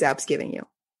 what are these apps giving you?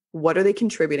 What are they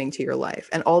contributing to your life?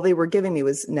 And all they were giving me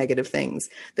was negative things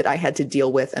that I had to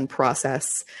deal with and process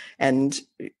and,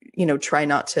 try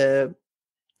not to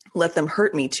let them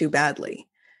hurt me too badly.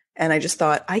 And I just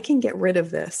thought, I can get rid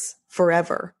of this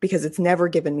forever because it's never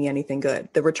given me anything good.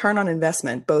 The return on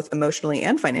investment, both emotionally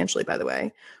and financially, by the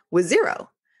way, was zero.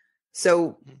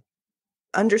 So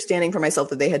understanding for myself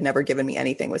that they had never given me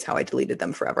anything was how I deleted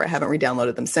them forever. I haven't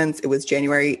re-downloaded them since. It was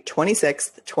January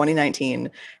 26th, 2019,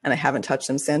 and I haven't touched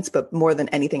them since, but more than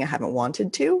anything, I haven't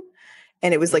wanted to.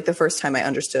 And it was like the first time I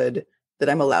understood that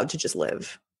I'm allowed to just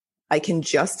live. I can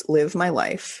just live my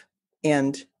life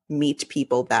and meet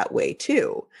people that way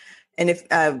too. And if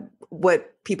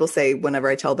what people say whenever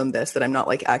I tell them this, that I'm not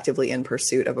like actively in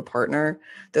pursuit of a partner,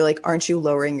 they're like, aren't you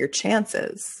lowering your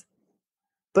chances?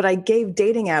 But I gave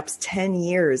dating apps 10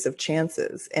 years of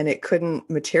chances and it couldn't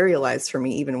materialize for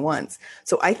me even once.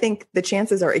 So I think the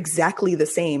chances are exactly the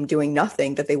same doing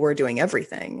nothing that they were doing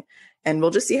everything. And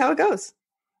we'll just see how it goes.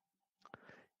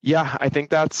 Yeah, I think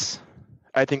that's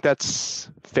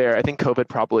fair. I think COVID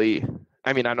probably,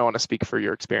 I mean, I don't want to speak for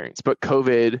your experience, but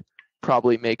COVID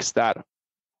probably makes that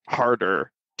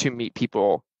harder to meet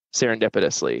people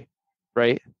serendipitously,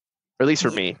 right? Or at least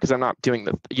for me, because I'm not doing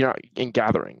in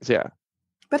gatherings. Yeah.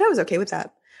 But I was okay with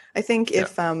that. I think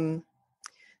if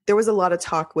there was a lot of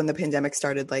talk when the pandemic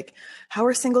started, like, how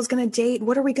are singles going to date?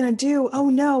 What are we going to do? Oh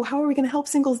no, how are we going to help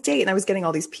singles date? And I was getting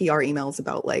all these PR emails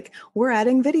about like, we're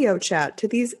adding video chat to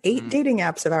these 8 dating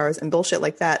apps of ours and bullshit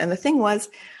like that. And the thing was,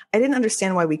 I didn't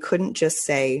understand why we couldn't just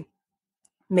say,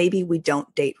 maybe we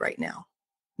don't date right now.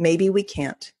 Maybe we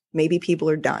can't. Maybe people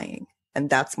are dying. And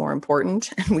that's more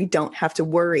important. And we don't have to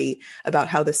worry about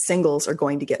how the singles are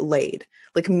going to get laid.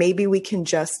 Like maybe we can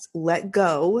just let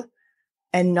go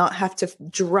and not have to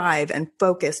drive and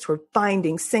focus toward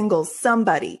finding singles,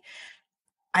 somebody.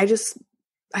 I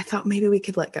thought maybe we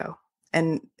could let go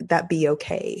and that be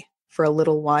okay for a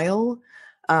little while.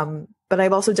 But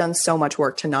I've also done so much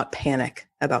work to not panic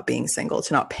about being single,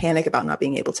 to not panic about not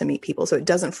being able to meet people. So it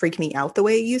doesn't freak me out the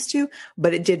way it used to,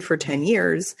 but it did for 10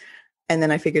 years. And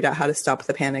then I figured out how to stop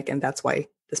the panic. And that's why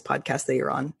this podcast that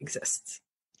you're on exists.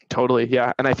 Totally.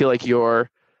 Yeah. And I feel like you're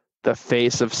the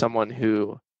face of someone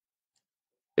who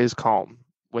is calm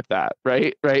with that,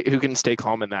 right? Right. Who can stay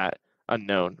calm in that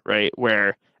unknown, right?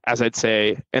 Where, as I'd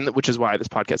say, and which is why this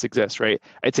podcast exists, right?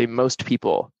 I'd say most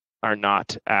people are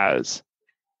not as,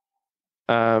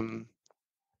 I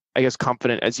guess,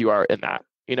 confident as you are in that,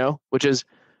 which is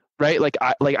right. Like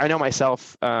I know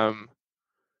myself, I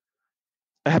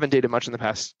haven't dated much in the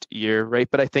past year, right?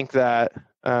 But I think that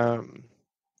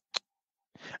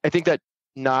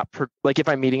like if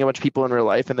I'm meeting a bunch of people in real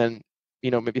life and then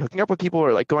maybe hooking up with people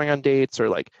or like going on dates or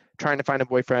like trying to find a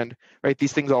boyfriend, right?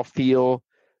 These things all feel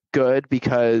good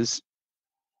because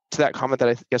to that comment that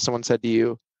I guess someone said to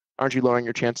you, aren't you lowering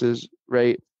your chances,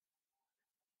 right?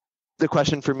 The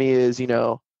question for me is,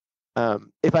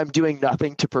 if I'm doing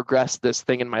nothing to progress this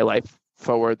thing in my life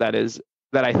forward that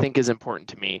I think is important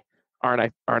to me,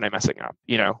 aren't I messing up,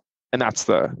 And that's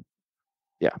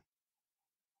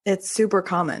It's super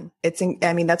common.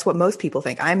 That's what most people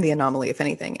think. I'm the anomaly, if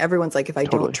anything. Everyone's like, if I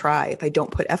don't try, if I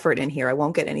don't put effort in here, I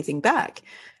won't get anything back.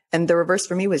 And the reverse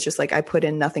for me was just like, I put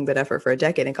in nothing but effort for a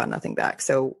decade and got nothing back.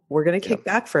 So we're going to kick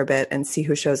back for a bit and see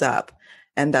who shows up.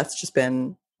 And that's just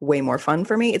been way more fun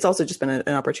for me. It's also just been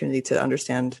an opportunity to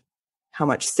understand how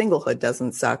much singlehood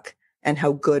doesn't suck and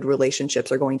how good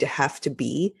relationships are going to have to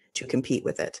be to compete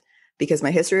with it. Because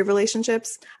my history of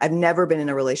relationships, I've never been in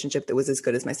a relationship that was as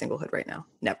good as my singlehood right now.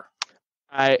 Never.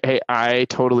 I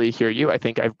totally hear you. I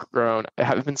think I've grown. I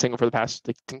haven't been single for the past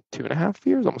 2.5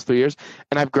 years, almost 3 years,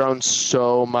 and I've grown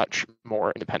so much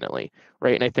more independently,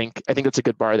 right? And I think that's a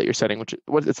good bar that you're setting. Which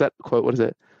what is that quote? What is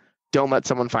it? Don't let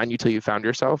someone find you till you found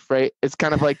yourself, right? It's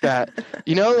kind of like that,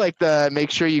 like the make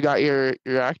sure you got your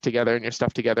act together and your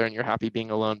stuff together and you're happy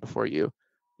being alone before you,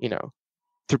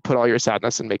 to put all your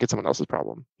sadness and make it someone else's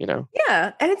problem,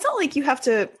 Yeah. And it's not like you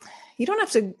don't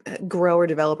have to grow or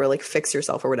develop or like fix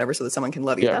yourself or whatever so that someone can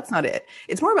love you. Yeah. That's not it.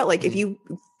 It's more about like, if you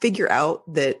figure out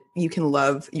that you can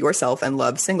love yourself and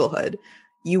love singlehood,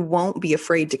 you won't be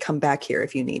afraid to come back here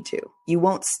if you need to. You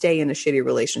won't stay in a shitty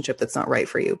relationship that's not right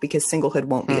for you because singlehood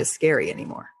won't be as scary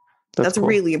anymore. That's cool.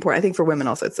 really important. I think for women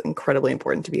also, it's incredibly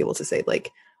important to be able to say,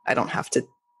 like, I don't have to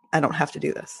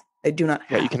do this. I do not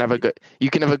have. Yeah,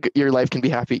 your life can be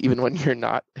happy even when you're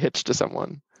not hitched to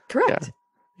someone. Correct.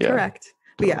 Yeah. Correct.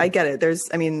 But yeah, I get it.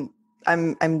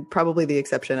 I'm probably the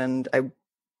exception, and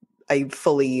I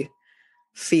fully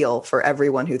feel for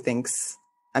everyone who thinks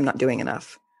I'm not doing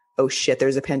enough. Oh shit,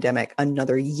 there's a pandemic.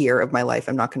 Another year of my life,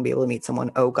 I'm not going to be able to meet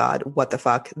someone. Oh God, what the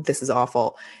fuck? This is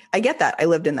awful. I get that. I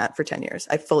lived in that for 10 years.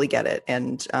 I fully get it.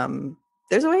 And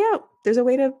there's a way out. There's a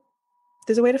way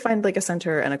to find like a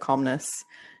center and a calmness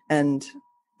and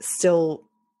still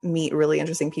meet really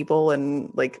interesting people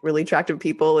and like really attractive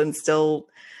people and still,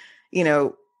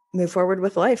 move forward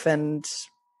with life. And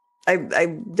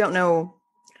I don't know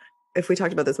if we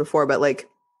talked about this before, but like,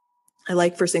 I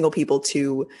like for single people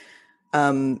to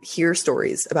hear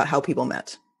stories about how people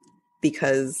met,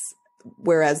 because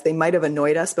whereas they might have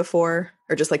annoyed us before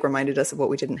or just like reminded us of what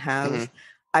we didn't have, Mm-hmm.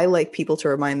 I like people to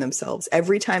remind themselves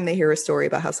every time they hear a story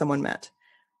about how someone met.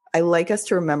 I like us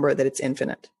to remember that it's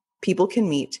infinite. People can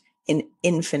meet in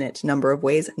infinite number of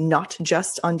ways, not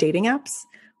just on dating apps,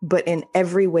 but in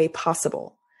every way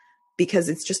possible. Because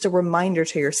it's just a reminder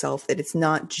to yourself that it's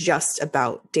not just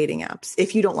about dating apps.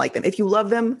 If you don't like them, if you love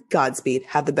them, Godspeed,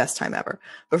 have the best time ever.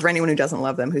 But for anyone who doesn't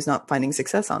love them, who's not finding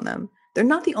success on them, they're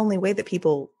not the only way that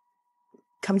people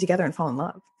come together and fall in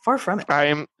love. Far from it.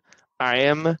 I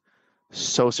am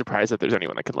so surprised that there's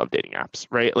anyone that can love dating apps,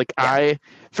 right? Like Yeah. I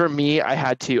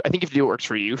think if you do what works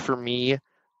for you, for me,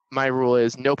 my rule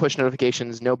is no push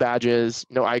notifications, no badges,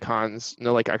 no icons,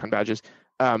 no like icon badges.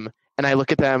 And I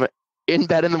look at them in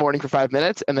bed in the morning for 5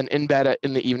 minutes and then in bed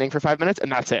in the evening for 5 minutes,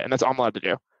 and that's it. And that's all I'm allowed to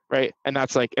do, right? And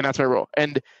that's my rule.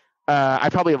 And I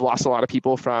probably have lost a lot of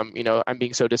people from, I'm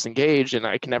being so disengaged, and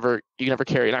you can never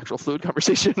carry an actual fluid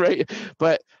conversation, right?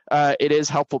 But it is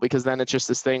helpful because then it's just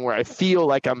this thing where I feel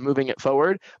like I'm moving it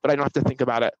forward, but I don't have to think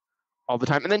about it all the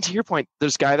time. And then to your point,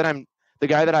 the guy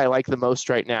that I like the most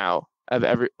right now of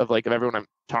everyone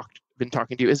been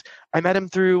talking to is I met him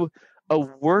through a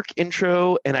work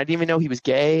intro, and I didn't even know he was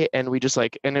gay, and I was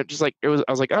like,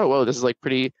 oh whoa, this is like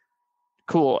pretty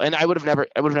cool. And I would have never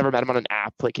met him on an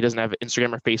app. Like he doesn't have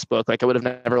Instagram or Facebook. Like I would have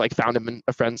never like found him in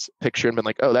a friend's picture and been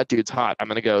like, oh, that dude's hot, I'm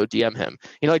gonna go DM him.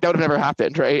 Like that would have never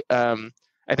happened, right? I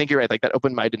think you're right. Like that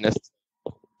open-mindedness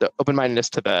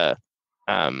to the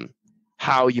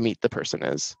how you meet the person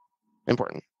is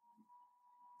important.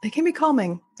 It can be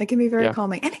calming. It can be very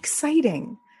calming and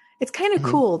exciting. It's kind of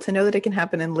cool to know that it can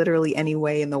happen in literally any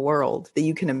way in the world that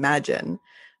you can imagine.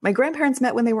 My grandparents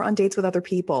met when they were on dates with other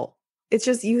people. It's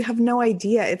just, you have no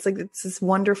idea. It's like, it's this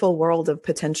wonderful world of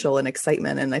potential and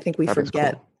excitement. And I think we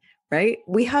forget, cool. Right?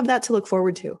 We have that to look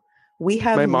forward to.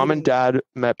 My mom and dad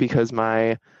met because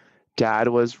my dad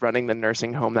was running the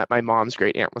nursing home that my mom's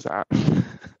great aunt was at.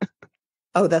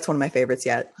 Oh, that's one of my favorites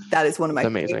yet. That is one of my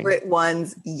favorite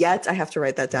ones yet. I have to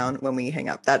write that down when we hang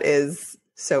up. That is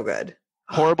so good.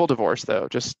 Horrible divorce, though,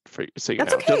 just so you know.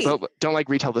 Okay. Don't like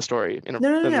retell the story. No.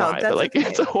 But like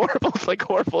it's a horrible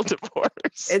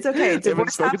divorce. It's okay.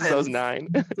 Divorce happens. Since I was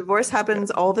 9. Divorce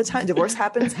happens all the time. Divorce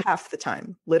happens half the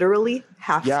time. Literally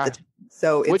half the time.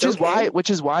 So it's which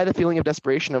is why the feeling of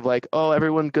desperation of like, oh,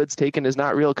 everyone good's taken is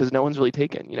not real because no one's really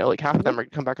taken. Like half of them are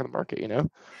come back on the market.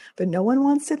 But no one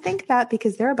wants to think that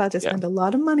because they're about to spend a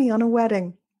lot of money on a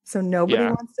wedding. So nobody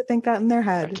wants to think that in their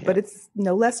head. But it's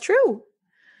no less true.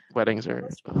 Weddings are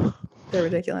they're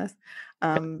ridiculous.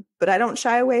 But I don't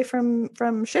shy away from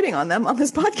shitting on them on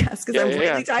this podcast because I'm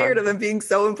really tired of them being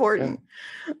so important.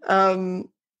 Oh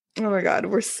my God,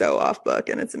 we're so off book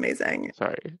and it's amazing.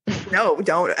 Sorry. No,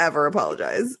 don't ever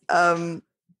apologize.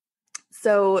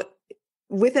 So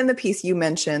within the piece, you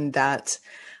mentioned that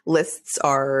lists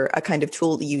are a kind of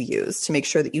tool that you use to make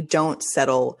sure that you don't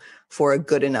settle for a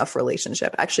good enough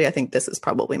relationship. Actually, I think this is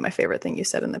probably my favorite thing you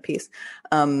said in the piece.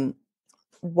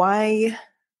 Why?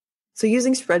 So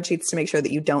using spreadsheets to make sure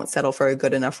that you don't settle for a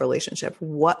good enough relationship.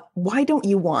 Why don't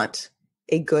you want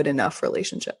a good enough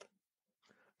relationship?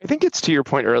 I think it's to your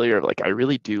point earlier of like, I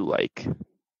really do like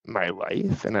my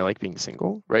life and I like being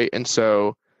single, right? And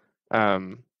so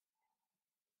it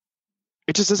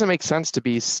just doesn't make sense to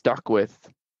be stuck with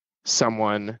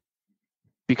someone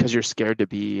because you're scared to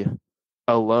be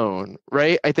alone,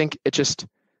 right? I think it just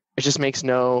makes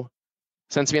no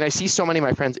sense. I mean, I see so many of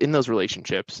my friends in those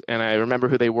relationships and I remember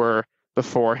who they were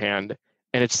beforehand,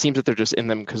 and it seems that they're just in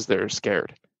them because they're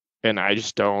scared. And I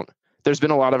just don't. There's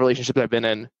been a lot of relationships I've been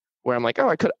in where I'm like,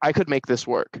 oh, I could make this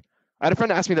work. I had a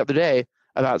friend ask me the other day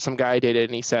about some guy I dated,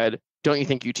 and he said, don't you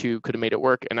think you two could have made it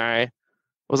work? And I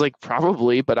was like,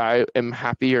 probably, but I am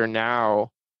happier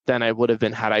now than I would have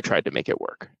been had I tried to make it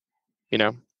work.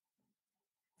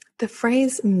 The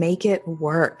phrase "make it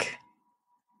work."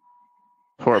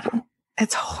 Horrible.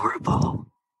 It's horrible.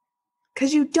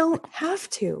 Because you don't have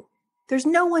to. There's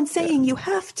no one saying you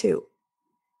have to.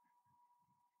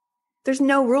 There's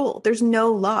no rule. There's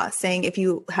no law saying if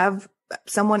you have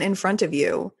someone in front of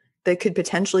you that could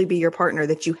potentially be your partner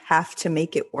that you have to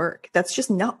make it work. That's just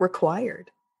not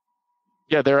required.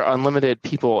 Yeah, there are unlimited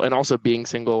people, and also being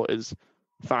single is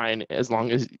fine as long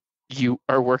as you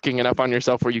are working enough on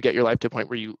yourself where you get your life to a point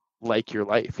where you like your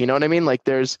life. You know what I mean? Like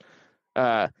there's,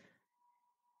 I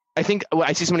think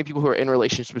I see so many people who are in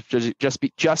relationships just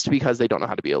because they don't know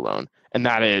how to be alone, and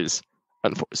that is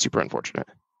super unfortunate.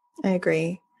 I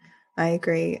agree.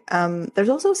 There's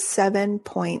also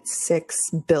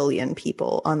 7.6 billion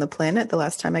people on the planet the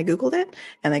last time I Googled it,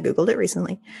 and I Googled it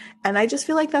recently. And I just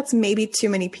feel like that's maybe too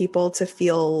many people to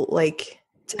feel like,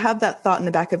 to have that thought in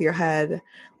the back of your head,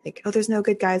 like, oh, there's no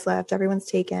good guys left, everyone's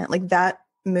taken. Like that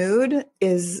mood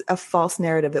is a false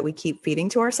narrative that we keep feeding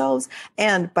to ourselves.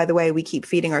 And by the way, we keep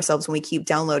feeding ourselves when we keep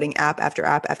downloading app after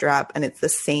app after app, and it's the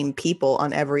same people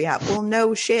on every app. Well,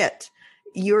 no shit.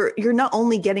 You're not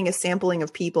only getting a sampling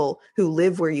of people who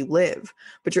live where you live,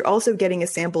 but you're also getting a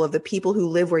sample of the people who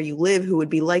live where you live who would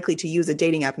be likely to use a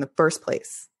dating app in the first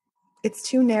place. It's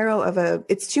too narrow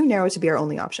to be our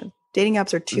only option. Dating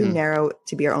apps are too narrow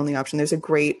to be our only option. There's a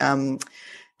great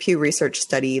Pew Research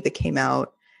study that came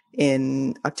out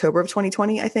in October of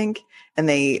 2020, I think, and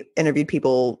they interviewed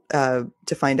people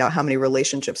to find out how many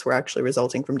relationships were actually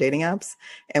resulting from dating apps.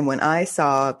 And when I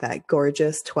saw that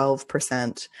gorgeous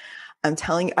 12%, I'm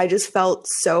telling you, I just felt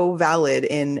so valid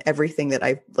in everything that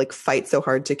I like fight so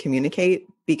hard to communicate,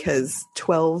 because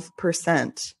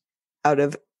 12% out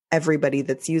of everybody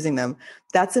that's using them,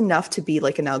 that's enough to be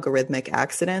like an algorithmic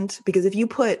accident. Because if you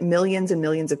put millions and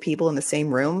millions of people in the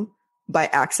same room, by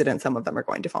accident, some of them are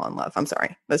going to fall in love. I'm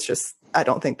sorry. That's just, I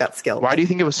don't think that's skill. Why do you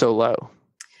think it was so low?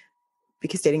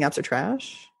 Because dating apps are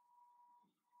trash.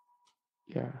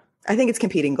 Yeah. I think it's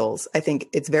competing goals. I think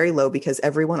it's very low because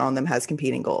everyone on them has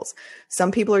competing goals.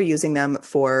 Some people are using them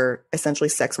for essentially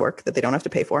sex work that they don't have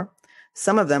to pay for.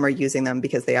 Some of them are using them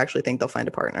because they actually think they'll find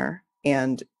a partner.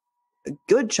 And a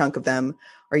good chunk of them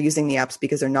are using the apps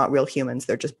because they're not real humans.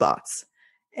 They're just bots.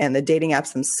 And the dating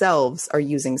apps themselves are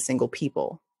using single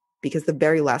people, because the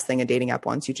very last thing a dating app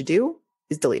wants you to do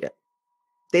is delete it.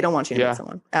 They don't want you to meet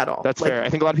someone at all. That's fair. I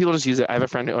think a lot of people just use it. I have a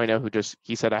friend who I know who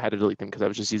he said I had to delete them because I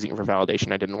was just using it for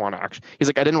validation. I didn't want to actually, he's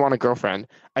like, I didn't want a girlfriend.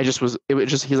 He's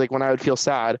like, when I would feel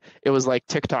sad, it was like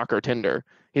TikTok or Tinder.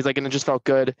 He's like, and it just felt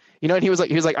good. You know, and he's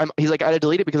like, I had to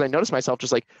delete it because I noticed myself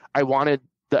just like, I wanted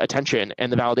the attention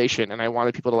and the validation and I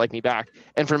wanted people to like me back.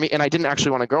 And for me, and I didn't actually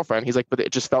want a girlfriend. He's like, but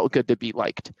it just felt good to be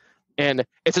liked. And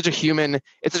it's such a human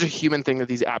thing that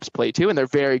these apps play to, and they're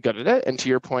very good at it. And to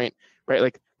your point, right,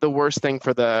 like the worst thing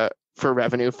for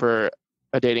revenue for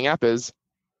a dating app is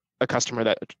a customer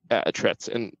that attrits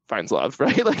and finds love,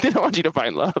 right? Like they don't want you to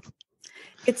find love.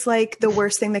 It's like the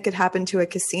worst thing that could happen to a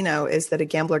casino is that a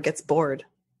gambler gets bored.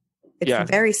 It's the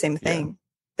very same thing. Yeah.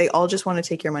 They all just want to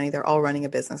take your money. They're all running a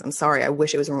business. I'm sorry. I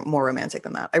wish it was more romantic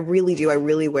than that. I really do. I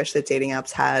really wish that dating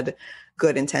apps had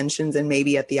good intentions, and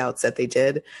maybe at the outset they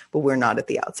did, but we're not at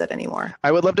the outset anymore.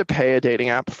 I would love to pay a dating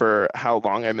app for how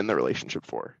long I'm in the relationship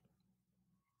for.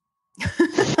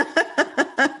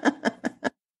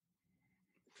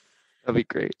 That'd be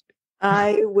great.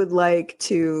 I would like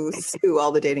to sue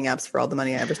all the dating apps for all the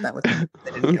money I ever spent with them.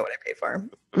 I didn't get what I paid for.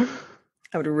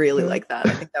 I would really like that.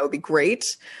 I think that would be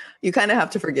great. You kind of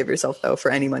have to forgive yourself, though,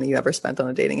 for any money you ever spent on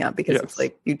a dating app, because it's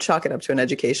like you chalk it up to an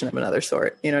education of another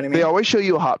sort. You know what I mean? They always show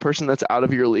you a hot person that's out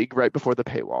of your league right before the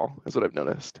paywall, is what I've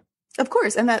noticed. Of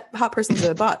course. And that hot person's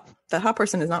a bot. That hot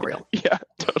person is not real. Yeah,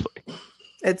 totally.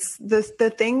 It's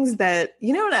the things that,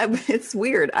 you know, it's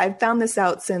weird. I've found this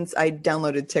out since I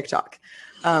downloaded TikTok.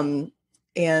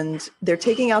 And they're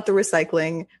taking out the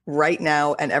recycling right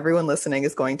now, and everyone listening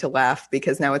is going to laugh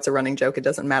because now it's a running joke. It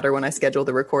doesn't matter when I schedule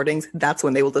the recordings. That's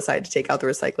when they will decide to take out the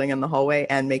recycling in the hallway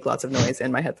and make lots of noise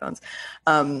in my headphones.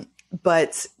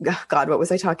 But God, what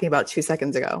was I talking about 2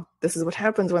 seconds ago? This is what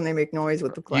happens when they make noise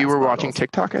with the glass. You were bottles. watching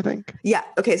TikTok, I think. Yeah.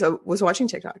 Okay. So I was watching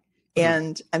TikTok,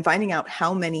 and I'm finding out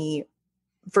how many,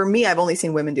 for me, I've only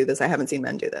seen women do this. I haven't seen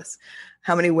men do this.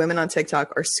 How many women on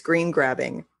TikTok are screen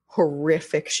grabbing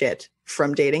horrific shit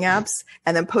from dating apps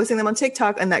and then posting them on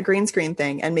TikTok and that green screen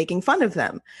thing and making fun of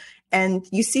them. And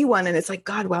you see one and it's like,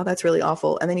 God, wow, that's really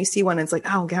awful. And then you see one and it's like,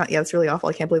 oh God, yeah, that's really awful.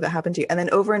 I can't believe that happened to you. And then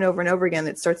over and over and over again,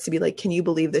 it starts to be like, can you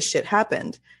believe this shit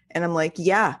happened? And I'm like,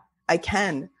 yeah, I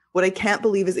can. What I can't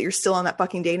believe is that you're still on that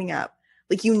fucking dating app.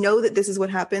 Like, you know that this is what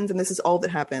happens and this is all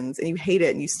that happens and you hate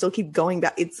it and you still keep going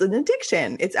back. It's an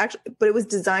addiction. It's actually, but it was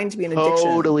designed to be an addiction.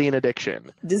 Totally an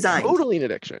addiction. Designed. Totally an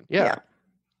addiction. Yeah.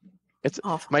 It's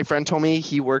awful. My friend told me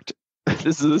he worked,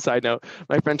 this is a side note.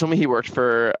 My friend told me he worked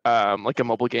for like a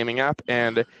mobile gaming app,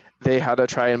 and they had to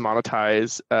try and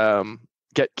monetize,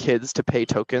 get kids to pay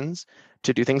tokens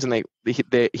to do things, and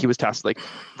he was tasked like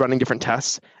running different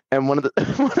tests. And one of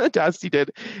the tasks he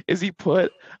did is he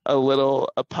put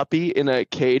a puppy in a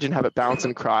cage and have it bounce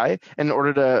and cry. And in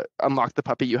order to unlock the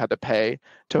puppy, you had to pay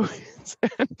tokens.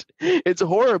 And it's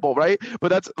horrible, right?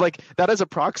 But that is a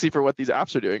proxy for what these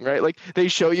apps are doing, right? Like, they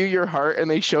show you your heart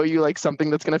and they show you like something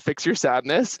that's going to fix your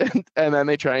sadness, and then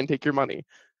they try and take your money.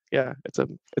 Yeah, it's a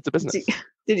business.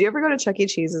 Did you ever go to Chuck E.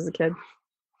 Cheese as a kid?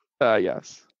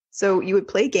 Yes. So you would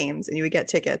play games and you would get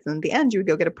tickets, and at the end you would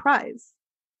go get a prize.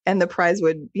 And the prize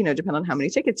would, depend on how many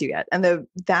tickets you get. And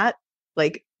that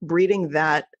breeding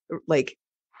that like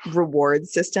reward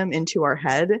system into our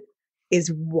head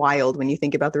is wild when you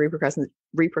think about the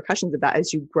repercussions of that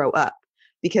as you grow up.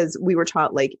 Because we were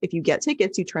taught, like, if you get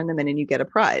tickets, you turn them in and you get a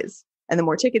prize. And the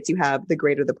more tickets you have, the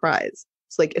greater the prize.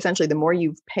 So like, essentially, the more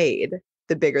you've paid,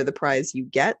 the bigger the prize you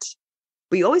get.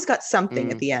 But you always got something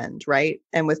at the end, right?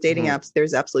 And with dating apps,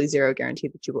 there's absolutely zero guarantee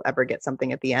that you will ever get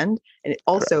something at the end. And it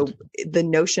also, the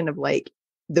notion of like,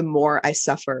 the more I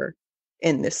suffer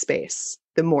in this space,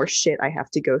 the more shit I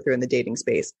have to go through in the dating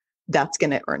space, that's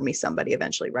going to earn me somebody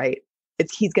eventually, right?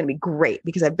 He's going to be great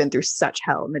because I've been through such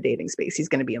hell in the dating space. He's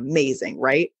going to be amazing,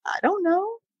 right? I don't know.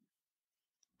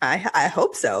 I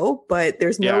hope so, but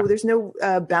there's no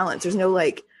balance.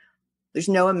 There's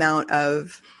no amount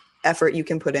of effort you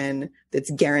can put in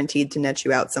that's guaranteed to net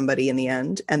you out somebody in the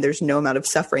end, and there's no amount of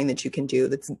suffering that you can do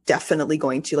that's definitely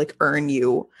going to like earn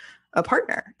you a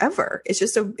partner ever. It's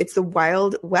the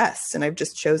Wild West, and I've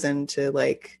just chosen to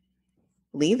like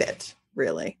leave it,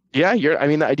 really. Yeah,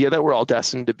 the idea that we're all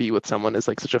destined to be with someone is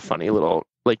like such a funny little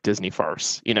like Disney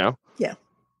farce, Yeah,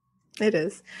 it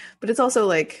is. But it's also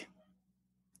like,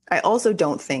 I also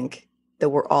don't think that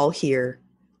we're all here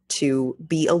to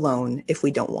be alone if we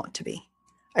don't want to be.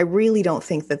 I really don't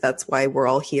think that that's why we're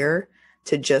all here,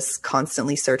 to just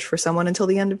constantly search for someone until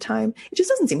the end of time. It just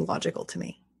doesn't seem logical to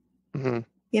me. Mm-hmm.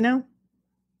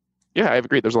 Yeah, I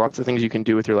agree. There's lots of things you can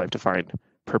do with your life to find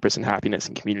purpose and happiness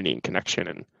and community and connection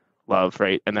and love,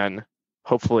 right? And then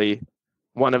hopefully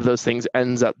one of those things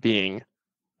ends up being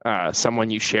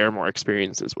someone you share more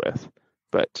experiences with.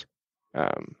 But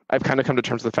I've kind of come to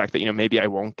terms with the fact that, maybe I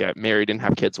won't get married and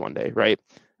have kids one day, right?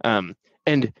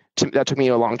 And that took me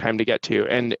a long time to get to.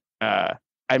 And I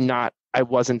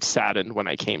wasn't saddened when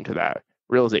I came to that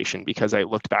realization, because I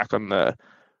looked back on the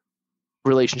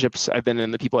relationships I've been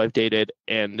in, the people I've dated,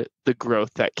 and the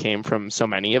growth that came from so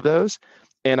many of those.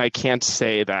 And I can't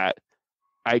say that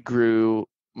I grew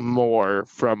more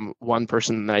from one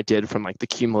person than I did from like the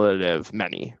cumulative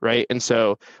many, right? And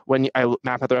so when I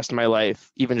map out the rest of my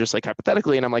life, even just like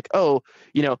hypothetically, and I'm like,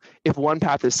 if one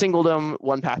path is singledom,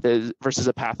 one path is versus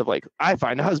a path of like, I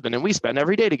find a husband and we spend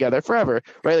every day together forever,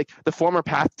 right? Like, the former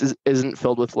path isn't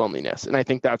filled with loneliness. And I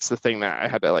think that's the thing that I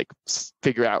had to like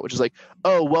figure out, which is like,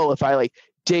 if I like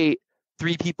date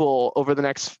 3 people over the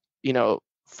next,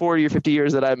 40 or 50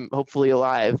 years that I'm hopefully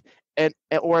alive,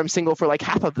 or I'm single for like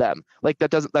half of them, like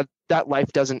that life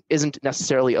isn't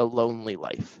necessarily a lonely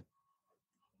life.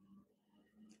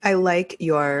 I like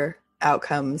your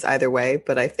outcomes either way,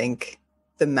 but I think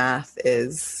the math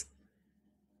is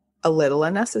a little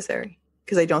unnecessary,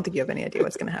 because I don't think you have any idea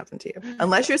what's going to happen to you,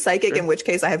 unless you're psychic, in which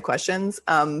case I have questions.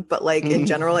 But like in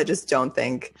general, I just don't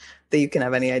think that you can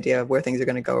have any idea of where things are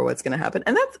going to go or what's going to happen.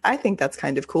 And I think that's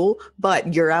kind of cool,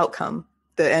 but your outcome,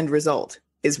 the end result,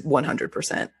 is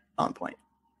 100% on point.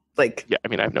 Like, yeah,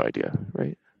 I have no idea,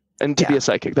 right? And to be a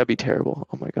psychic, that'd be terrible.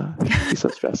 Oh my god, I'd be so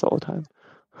stressed all the time.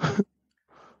 I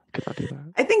could not do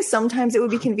that. I think sometimes it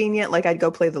would be convenient, like I'd go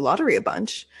play the lottery a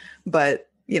bunch, but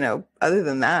other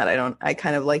than that, I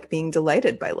kind of like being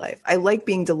delighted by life. I like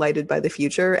being delighted by the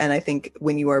future, and I think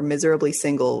when you are miserably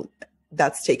single,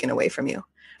 that's taken away from you.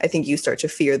 I think you start to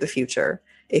fear the future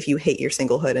if you hate your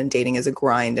singlehood and dating is a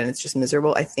grind and it's just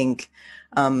miserable. I think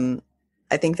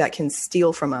that can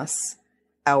steal from us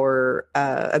our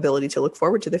ability to look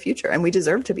forward to the future, and we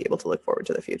deserve to be able to look forward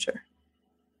to the future.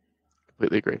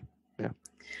 Completely agree. Yeah.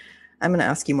 I'm going to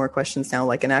ask you more questions now,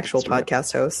 like an actual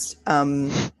podcast host.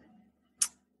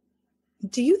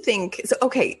 Do you think so?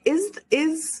 Okay,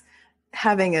 is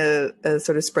having a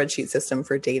sort of spreadsheet system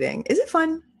for dating, is it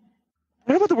fun?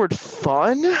 I don't know about the word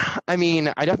fun. I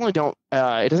definitely don't.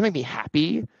 It doesn't make me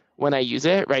happy when I use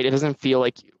it. Right? It doesn't feel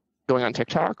like going on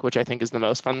TikTok, which I think is the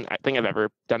most fun thing I've ever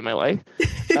done in my life.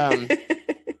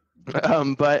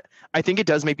 But I think it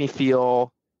does make me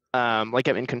feel like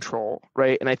I'm in control,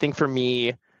 right? And I think for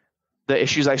me, the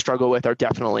issues I struggle with are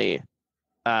definitely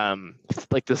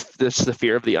like this the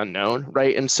fear of the unknown,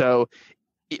 right? And so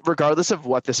regardless of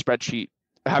what the spreadsheet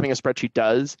having a spreadsheet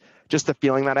does, just the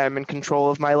feeling that I'm in control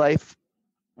of my life,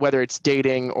 whether it's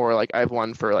dating or like I have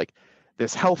one for like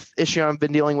this health issue I've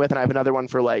been dealing with, and I have another one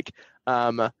for like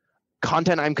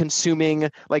content I'm consuming,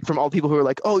 like from all people who are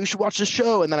like, oh, you should watch this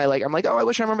show, and then I'm like, oh, I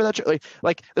wish I remember that show.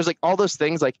 Like there's like all those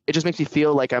things. Like it just makes me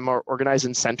feel like I'm more organized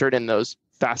and centered in those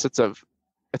facets of.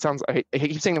 It sounds. I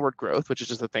keep saying the word growth, which is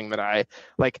just a thing that I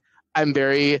like. I'm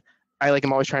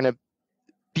always trying to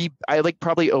be. I like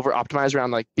probably over optimize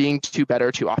around like being too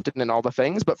better too often in all the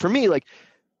things. But for me, like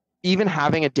even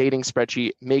having a dating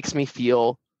spreadsheet makes me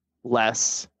feel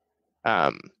less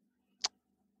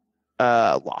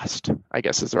lost, I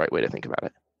guess is the right way to think about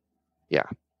it. Yeah.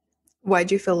 Why'd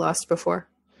you feel lost before?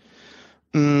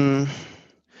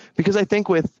 Because I think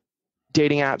with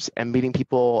dating apps and meeting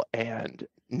people and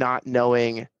not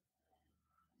knowing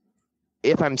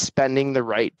if I'm spending the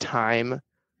right time,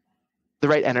 the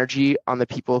right energy on the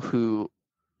people who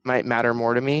might matter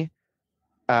more to me,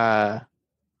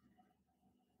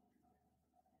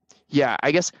 yeah,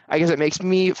 I guess it makes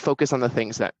me focus on the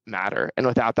things that matter. And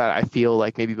without that, I feel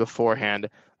like maybe beforehand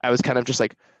I was kind of just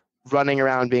like running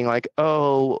around being like,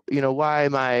 oh, why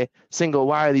am I single?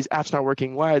 Why are these apps not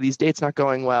working? Why are these dates not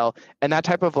going well? And that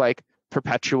type of like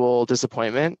perpetual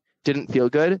disappointment didn't feel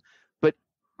good. But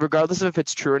regardless of if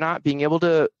it's true or not, being able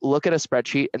to look at a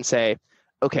spreadsheet and say,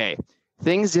 okay,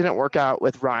 things didn't work out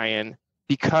with Ryan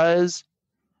because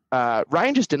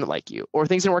Ryan just didn't like you, or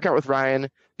things didn't work out with Ryan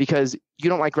because you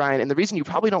don't like Ryan. And the reason you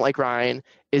probably don't like Ryan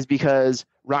is because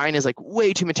Ryan is like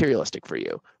way too materialistic for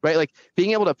you, right? Like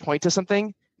being able to point to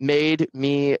something made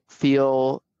me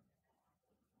feel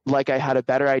like I had a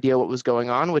better idea what was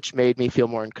going on, which made me feel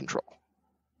more in control.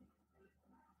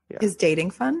 Yeah. Is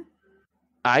dating fun?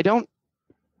 I don't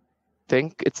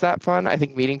think it's that fun. I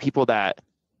think meeting people that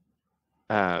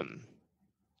you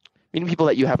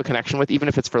have a connection with, even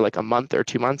if it's for like a month or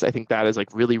 2 months, I think that is like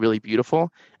really, really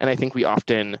beautiful. And I think we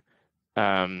often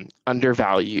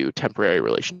undervalue temporary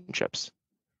relationships.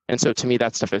 And so to me,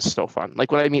 that stuff is so fun.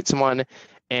 Like when I meet someone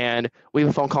and we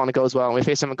have a phone call and it goes well, and we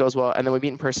FaceTime and it goes well, and then we meet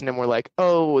in person and we're like,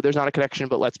 oh, there's not a connection,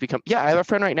 but let's become. Yeah, I have a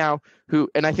friend right now who,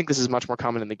 and I think this is much more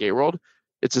common in the gay world.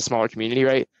 It's a smaller community,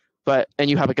 right? And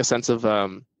you have like a sense of,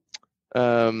 what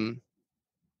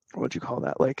would you call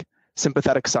that? Like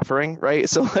sympathetic suffering, right?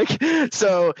 So I can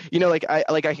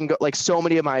go, like so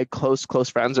many of my close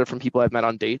friends are from people I've met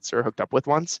on dates or hooked up with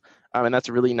once, and that's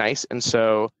really nice. And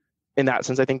so in that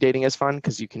sense, I think dating is fun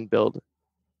because you can build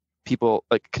people,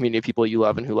 like a community of people you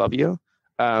love and who love you.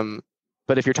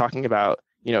 But if you're talking about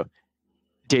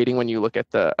dating, when you look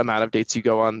at the amount of dates you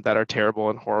go on that are terrible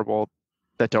and horrible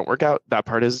that don't work out, that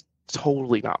part is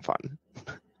totally not fun.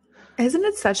 Isn't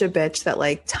it such a bitch that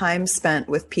like time spent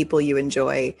with people you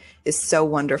enjoy is so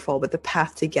wonderful, but the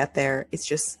path to get there is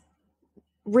just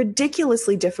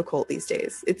ridiculously difficult these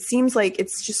days. It seems like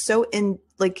it's just so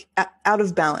out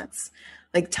of balance.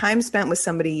 Like time spent with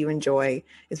somebody you enjoy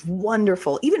is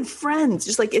wonderful. Even friends,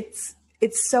 just like it's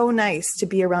so nice to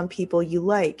be around people you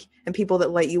like and people that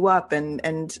light you up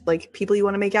and like people you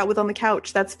want to make out with on the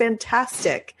couch. That's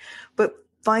fantastic. But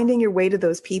finding your way to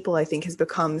those people, I think, has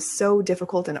become so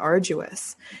difficult and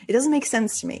arduous. It doesn't make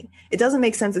sense to me. It doesn't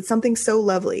make sense that something so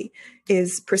lovely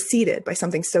is preceded by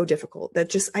something so difficult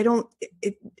that just,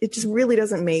 it just really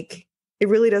doesn't make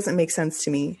sense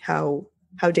to me how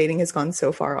dating has gone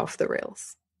so far off the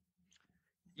rails.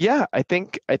 Yeah, I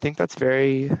think that's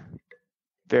very,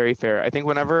 very fair. I think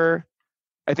LA,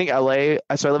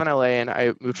 so I live in LA and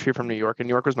I moved here from New York, and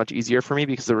New York was much easier for me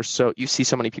because you see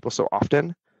so many people so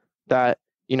often that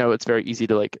it's very easy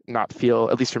to like not feel,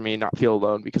 at least for me, not feel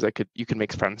alone because you can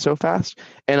make friends so fast.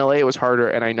 In LA, it was harder,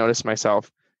 and I noticed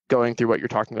myself going through what you're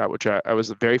talking about, which I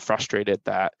was very frustrated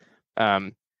that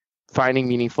finding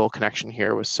meaningful connection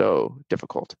here was so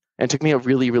difficult, and it took me a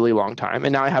really, really long time.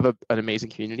 And now I have an amazing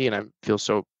community, and I feel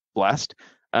so blessed.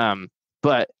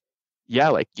 But yeah,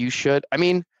 like you should. I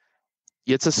mean,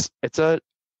 it's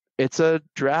a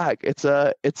drag. It's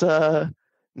a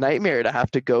nightmare to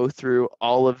have to go through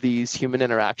all of these human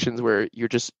interactions where you're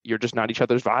just not each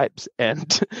other's vibes,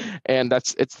 and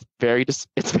it's very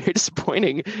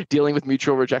disappointing dealing with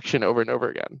mutual rejection over and over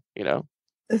again.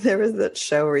 There was that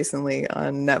show recently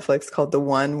on Netflix called The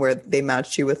One where they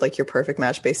matched you with like your perfect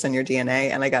match based on your DNA.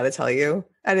 And I got to tell you,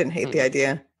 I didn't hate the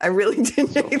idea. I really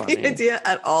didn't hate the idea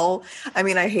at all. I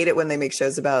mean, I hate it when they make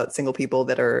shows about single people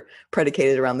that are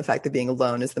predicated around the fact that being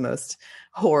alone is the most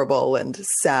horrible and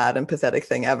sad and pathetic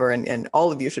thing ever. And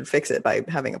all of you should fix it by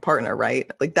having a partner,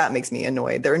 right? Like that makes me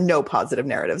annoyed. There are no positive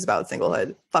narratives about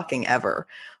singlehood fucking ever.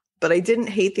 But I didn't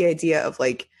hate the idea of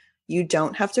like, you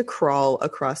don't have to crawl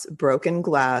across broken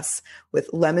glass with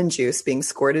lemon juice being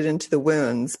squirted into the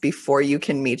wounds before you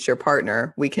can meet your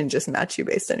partner. We can just match you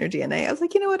based on your DNA. I was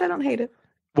like, you know what? I don't hate it.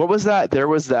 What was that? There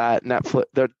was that Netflix,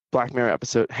 the Black Mirror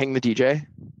episode, Hang the DJ.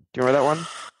 Do you remember that one?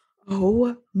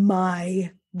 Oh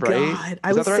my God.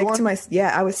 I was sick to my,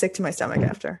 I was sick to my stomach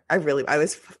after. I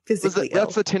was physically ill.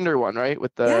 That's the Tinder one, right?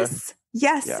 With the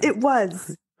Yes, it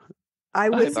was. I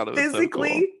was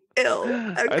physically ill.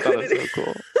 I thought it was so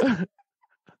cool.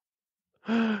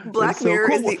 Black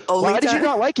Mirror is the only Why did you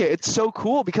not like it? It's so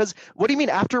cool because what do you mean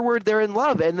afterward they're in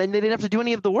love and then they didn't have to do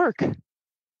any of the work?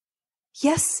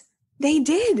 Yes, they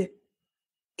did.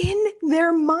 In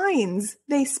their minds,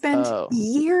 they spent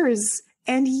years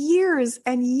and years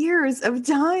and years of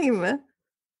time.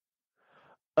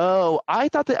 Oh, I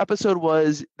thought the episode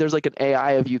was there's like an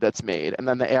AI of you that's made and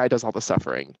then the AI does all the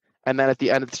suffering. And then at the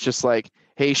end, it's just like,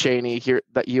 hey, Shani, here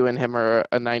that you and him are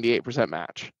a 98%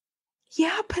 match.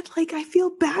 Yeah, but like, I feel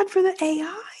bad for the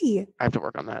AI. I have to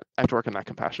work on that. I have to work on that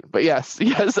compassion. But yes,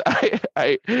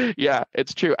 I yeah,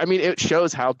 it's true. I mean, it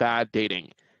shows how bad dating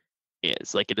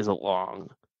is. Like, it is a long,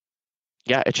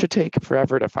 it should take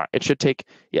forever to find. It should take,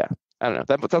 I don't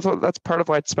know. That's part of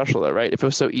why it's special, though, right? If it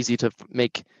was so easy to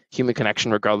make human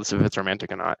connection, regardless if it's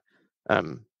romantic or not,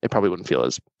 it probably wouldn't feel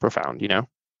as profound, you know?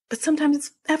 But sometimes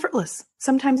it's effortless.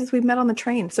 Sometimes it's we met on the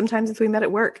train. Sometimes it's we met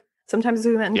at work. Sometimes it's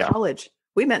we met in college.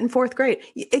 We met in fourth grade.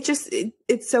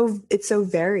 It's so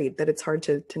varied that it's hard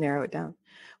to narrow it down.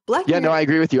 No, I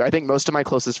agree with you. I think most of my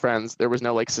closest friends, there was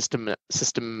no like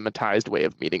systematized way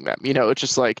of meeting them. You know, it's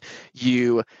just like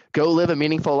you go live a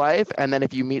meaningful life. And then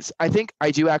if you meet, I think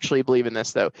I do actually believe in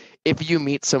this though. If you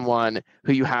meet someone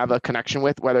who you have a connection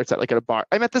with, whether it's at a bar,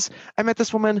 I met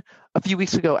this woman a few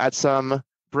weeks ago at some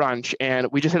brunch and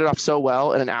we just hit it off so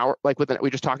well in an hour, we were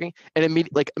just talking and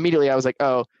immediately I was like,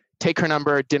 oh, take her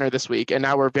number, dinner this week. And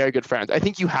now we're very good friends. I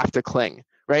think you have to cling,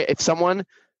 right? If someone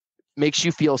makes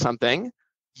you feel something,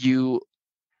 you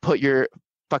put your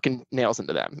fucking nails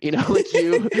into them, you know, like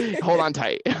you hold on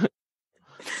tight.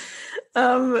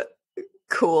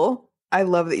 Cool. I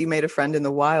love that you made a friend in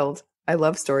the wild. I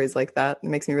love stories like that. It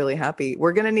makes me really happy.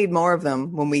 We're going to need more of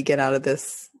them when we get out of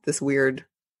this weird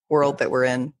world that we're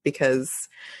in, because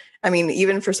I mean,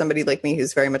 even for somebody like me,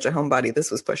 who's very much a homebody, this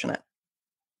was pushing it.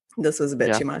 This was a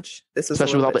bit too much. This was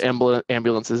especially with all the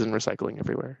ambulances and recycling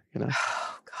everywhere, you know?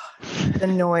 Oh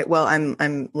God. Well,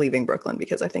 I'm leaving Brooklyn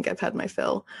because I think I've had my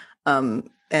fill.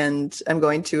 And I'm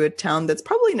going to a town that's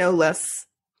probably no less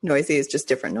noisy. It's just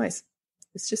different noise.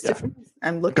 It's just different.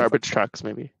 I'm looking garbage trucks,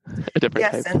 maybe a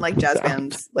different type. And like jazz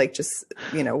bands, like just,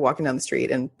 you know, walking down the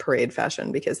street in parade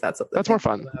fashion, because that's more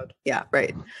fun. Yeah.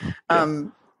 Right.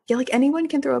 Like anyone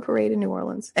can throw a parade in New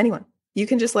Orleans. Anyone. You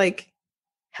can just like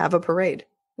have a parade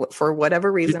for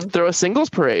whatever reason. Throw a singles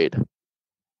parade.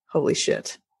 Holy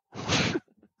shit.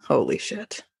 Holy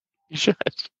shit. You should.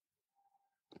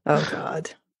 Oh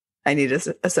God. I need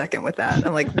a second with that.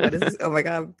 I'm like, what is this? Oh my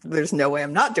God, there's no way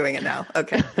I'm not doing it now.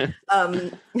 Okay.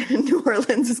 New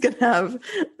Orleans is going to have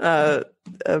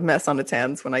a mess on its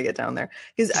hands when I get down there.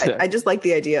 Because I just like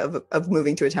the idea of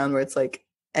moving to a town where it's like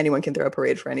anyone can throw a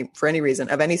parade for any reason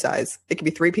of any size. It could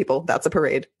be 3 people. That's a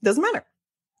parade. Doesn't matter.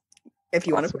 If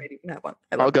you want a parade, you can have one.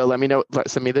 I'll go. Let me know.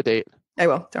 Send me the date. I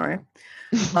will. Don't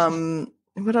worry.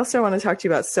 What else do I want to talk to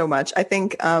you about so much? I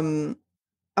think,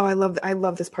 I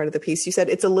love this part of the piece. You said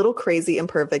it's a little crazy,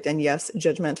 imperfect, and yes,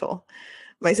 judgmental.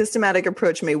 My systematic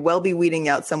approach may well be weeding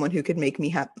out someone who could make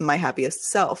me my happiest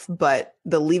self, but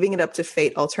the leaving it up to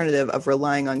fate alternative of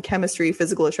relying on chemistry,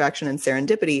 physical attraction, and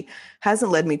serendipity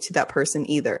hasn't led me to that person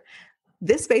either.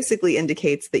 This basically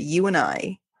indicates that you and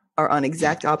I are on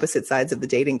exact opposite sides of the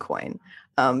dating coin,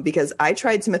 because I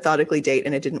tried to methodically date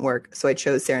and it didn't work, so I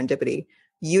chose serendipity.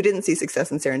 You didn't see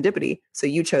success in serendipity, so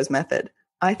you chose method.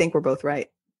 I think we're both right.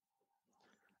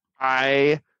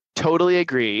 I totally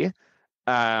agree.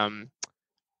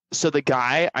 So the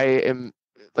guy I am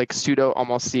like pseudo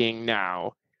almost seeing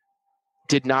now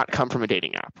did not come from a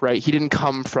dating app, right? He didn't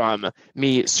come from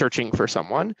me searching for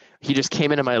someone. He just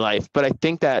came into my life. But I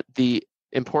think that the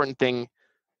important thing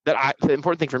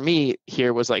for me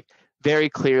here was like very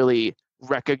clearly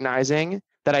recognizing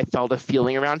that I felt a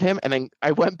feeling around him. And then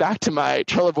I went back to my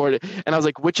Trello board and I was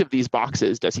like, which of these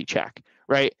boxes does he check?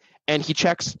 right? And he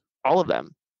checks all of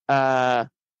them.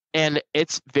 And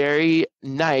it's very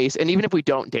nice. And even if we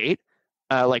don't date,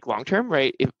 like long term,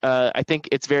 right? I think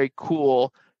it's very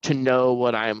cool to know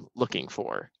what I'm looking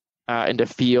for, and to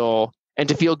feel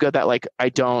good that like I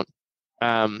don't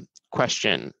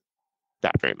question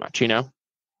that very much,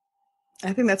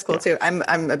 I think that's cool too.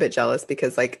 I'm a bit jealous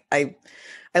because like I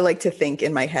like to think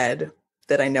in my head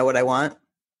that I know what I want,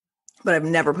 but I've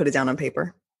never put it down on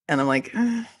paper. And I'm like,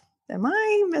 am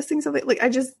I missing something? Like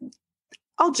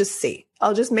I'll just see.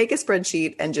 I'll just make a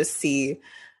spreadsheet and just see,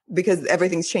 because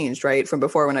everything's changed, right? From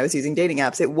before when I was using dating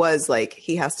apps, it was like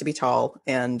he has to be tall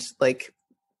and like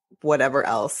whatever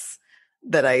else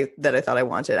that I thought I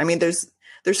wanted. I mean, there's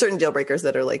certain deal breakers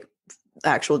that are like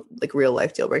actual like real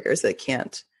life deal breakers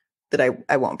that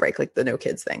I won't break, like the no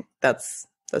kids thing. That's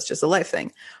just a life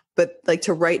thing. But like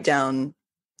to write down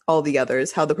all the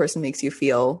others, how the person makes you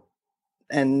feel,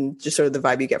 and just sort of the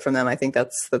vibe you get from them, I think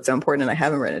that's so important. And I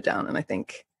haven't written it down, and I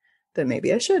think that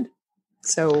maybe I should.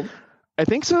 So I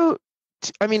think so.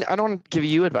 I mean, I don't want to give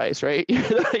you advice, right? You're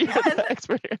the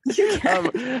expert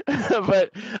here.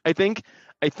 But I think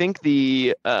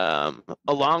a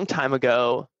long time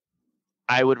ago,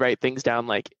 I would write things down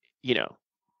like,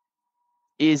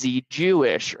 is he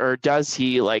Jewish, or does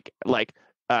he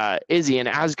is he in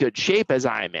as good shape as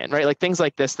I'm in, right? Like things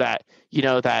like this that,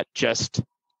 that just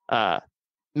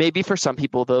maybe for some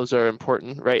people those are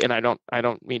important, right? And I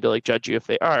don't mean to like judge you if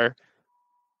they are.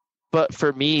 But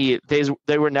for me,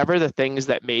 they were never the things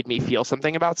that made me feel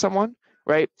something about someone,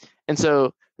 right? And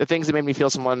so the things that made me feel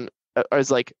someone is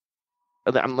like,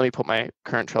 let me pull my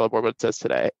current Trello board, what it says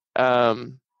today.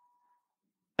 And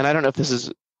I don't know if this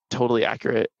is totally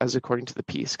accurate as according to the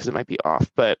piece, because it might be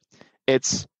off, but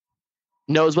it's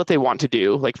knows what they want to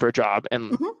do, like for a job.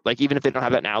 And like, even if they don't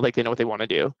have that now, like they know what they want to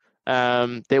do.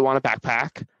 They want a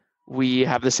backpack. We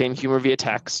have the same humor via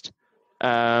text.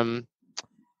 That's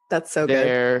so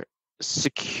they're good.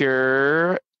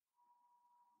 Secure,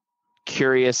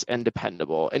 curious, and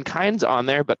dependable. And kind's on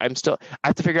there, but I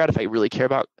have to figure out if I really care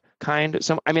about kind.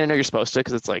 So I mean, I know you're supposed to,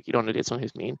 because it's like you don't want to date someone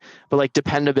who's mean, but like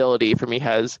dependability for me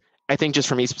I think just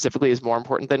for me specifically is more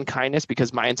important than kindness,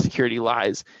 because my insecurity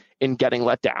lies in getting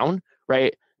let down,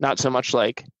 right? Not so much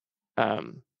like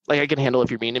I can handle if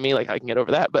you're mean to me, like I can get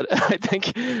over that, but I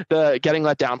think the getting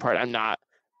let down part, I'm not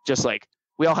just like,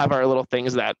 we all have our little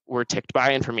things that we're ticked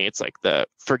by. And for me, it's like the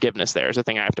forgiveness there is a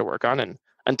thing I have to work on. And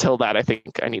until that, I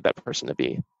think I need that person to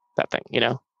be that thing,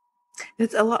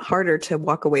 It's a lot harder to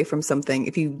walk away from something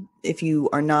if you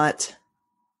are not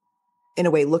in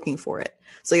a way looking for it.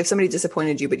 So if somebody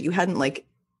disappointed you, but you hadn't like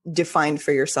defined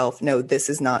for yourself, no, this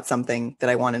is not something that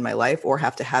I want in my life or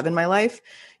have to have in my life,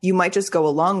 you might just go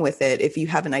along with it if you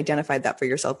haven't identified that for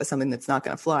yourself as something that's not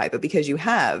going to fly. But because you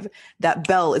have, that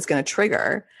bell is going to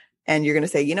trigger, and you're going to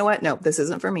say, you know what? No, this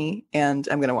isn't for me. And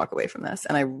I'm going to walk away from this.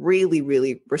 And I really,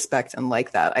 really respect and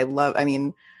like that.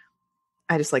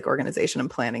 I just like organization and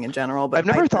planning in general. But I've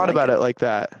never thought about it like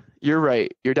that. You're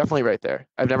right. You're definitely right there.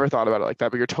 I've never thought about it like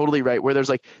that, but you're totally right. Where there's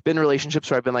like been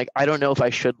relationships where I've been like, I don't know if I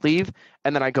should leave.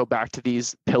 And then I go back to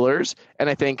these pillars. And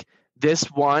I think this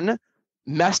one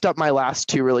messed up my last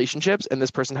two relationships. And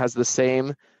this person has the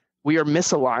same, we are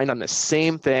misaligned on the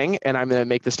same thing. And I'm going to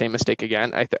make the same mistake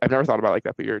again. I've never thought about it like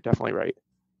that, but you're definitely right.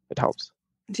 It helps.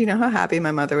 Do you know how happy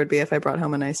my mother would be if I brought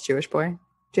home a nice Jewish boy?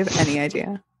 Do you have any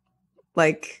idea?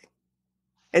 Like,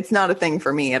 it's not a thing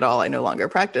for me at all. I no longer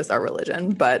practice our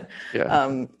religion, but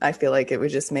I feel like it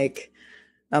would just make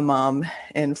a mom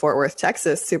in Fort Worth,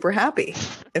 Texas, super happy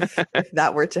if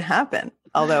that were to happen.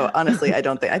 Although honestly, I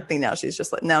think now she's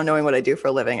just like, now knowing what I do for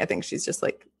a living, I think she's just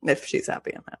like, if she's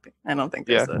happy, I'm happy. I don't think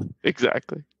there's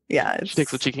exactly. Yeah. She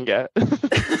takes what she can get.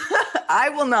 I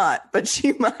will not, but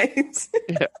she might.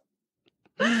 Yeah.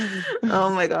 Oh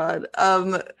my God.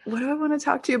 What do I want to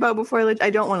talk to you about before I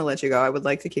don't want to let you go. I would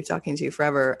like to keep talking to you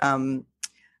forever.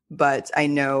 But I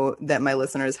know that my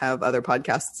listeners have other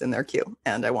podcasts in their queue,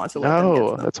 and I want to let them get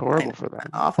to them. That's horrible for them.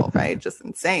 Awful, right? Just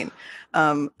insane.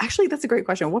 Actually, that's a great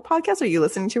question. What podcast are you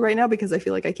listening to right now? Because I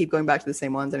feel like I keep going back to the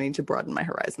same ones. I need to broaden my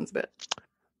horizons a bit.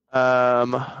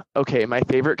 Okay, my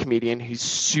favorite comedian, who's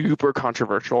super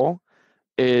controversial,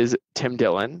 is Tim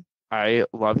Dillon. I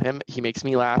love him. He makes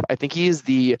me laugh. I think he is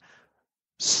the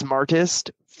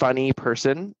smartest, funny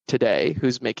person today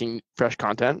who's making fresh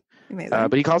content.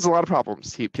 But he causes a lot of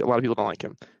problems. A lot of people don't like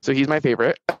him. So he's my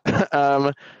favorite.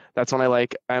 That's one I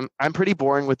like. I'm pretty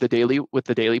boring with the daily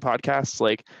podcasts,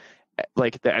 like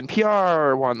the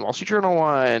NPR one, Wall Street Journal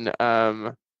one, This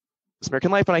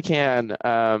American Life when I can.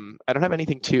 I don't have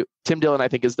anything to. Tim Dillon, I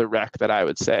think, is the rec that I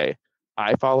would say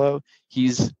I follow.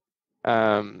 He's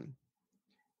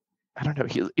I don't know.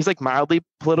 He's like mildly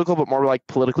political, but more like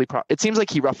politically. It seems like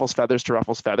he ruffles feathers to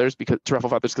ruffle feathers because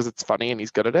it's funny and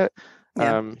he's good at it.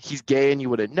 Yeah. He's gay and you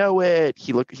wouldn't know it.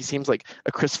 He seems like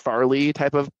a Chris Farley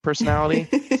type of personality.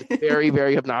 He's very,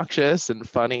 very obnoxious and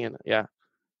funny, and yeah.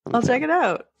 I'll check it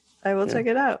out. I will check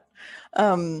it out.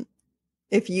 One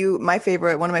of my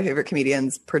favorite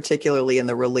comedians, particularly in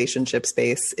the relationship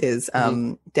space, is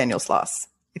Daniel Sloss.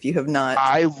 If you have not,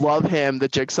 I love him. The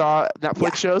Jigsaw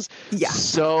Netflix shows,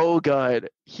 so good.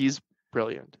 He's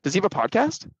brilliant. Does he have a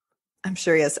podcast? I'm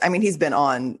sure he has. I mean, he's been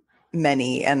on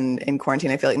many, and in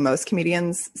quarantine, I feel like most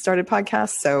comedians started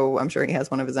podcasts, so I'm sure he has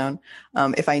one of his own.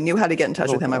 If I knew how to get in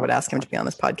touch with him, I would ask him to be on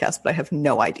this podcast, but I have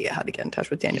no idea how to get in touch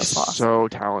with Daniel Sloss. So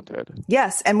talented.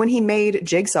 Yes, and when he made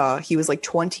Jigsaw, he was like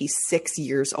 26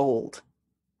 years old.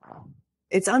 Wow.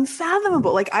 It's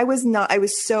unfathomable. Like I was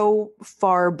so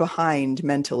far behind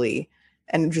mentally,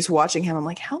 and just watching him, I'm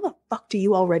like, how the fuck do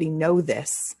you already know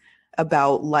this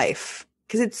about life?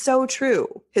 Because it's so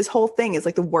true. His whole thing is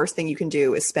like the worst thing you can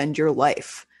do is spend your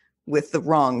life with the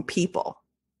wrong people,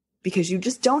 because you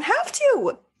just don't have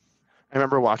to. I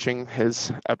remember watching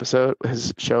his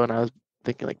show, and I was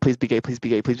thinking like, please be gay, please be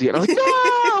gay, please be gay. And I was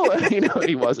like, no,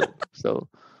 he wasn't. So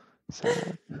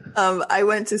sad. I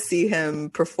went to see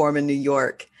him perform in New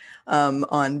York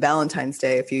on Valentine's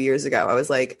Day a few years ago. I was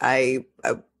like, I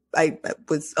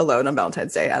was alone on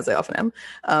Valentine's Day, as I often am.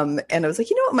 And I was like,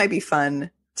 you know what might be fun?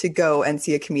 To go and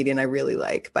see a comedian I really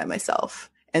like by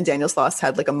myself. And Daniel Sloss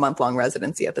had like a month-long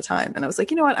residency at the time. And I was like,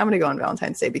 you know what? I'm going to go on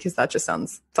Valentine's Day because that just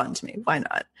sounds fun to me. Why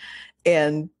not?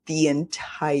 And the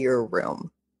entire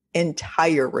room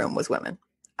was women.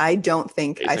 I don't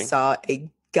think Amazing. I saw a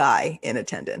guy in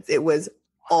attendance. It was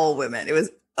all women. It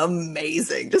was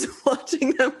amazing just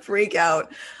watching them freak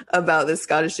out about this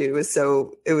Scottish dude. It was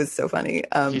so funny.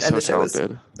 He's and so the show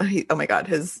talented. oh my God,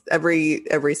 his every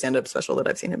stand-up special that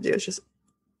I've seen him do is just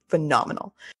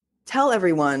phenomenal. Tell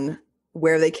everyone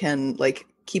where they can like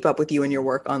keep up with you and your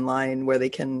work online, where they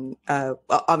can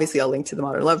obviously I'll link to the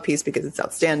Modern Love piece because it's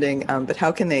outstanding, but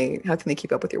how can they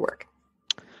keep up with your work?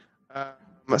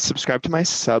 Subscribe to my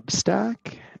Substack.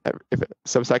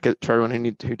 Substack, for everyone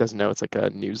who doesn't know, it's like a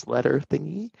newsletter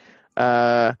thingy.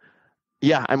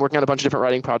 I'm working on a bunch of different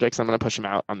writing projects. I'm going to push them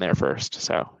out on there first.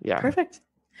 So yeah. Perfect.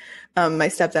 My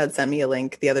stepdad sent me a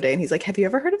link the other day and he's like, have you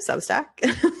ever heard of Substack?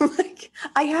 I'm like,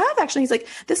 I have actually. He's like,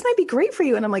 this might be great for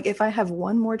you. And I'm like, if I have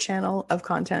one more channel of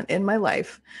content in my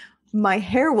life, my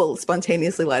hair will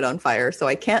spontaneously light on fire. So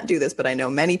I can't do this, but I know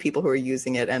many people who are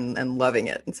using it and loving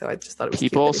it. And so I just thought it was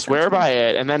people swear by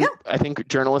it. And then I think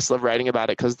journalists love writing about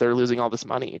it because they're losing all this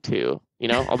money too. You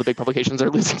know, all the big publications are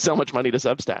losing so much money to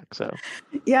Substack. So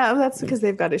yeah, that's because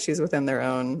they've got issues within their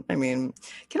own. I mean,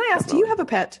 can I ask, do you have a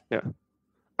pet? Yeah.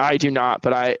 I do not,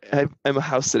 but I am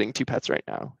house sitting 2 pets right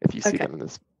now. If you see them in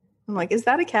this. I'm like, is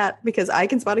that a cat? Because I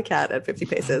can spot a cat at 50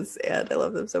 paces and I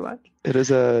love them so much. It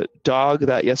is a dog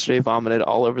that yesterday vomited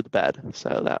all over the bed.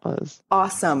 So that was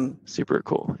awesome. Super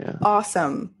cool. Yeah.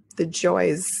 Awesome. The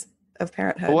joys of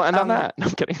parenthood. We'll end on that. No,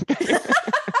 I'm kidding.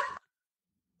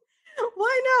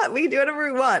 Why not? We can do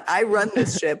whatever we want. I run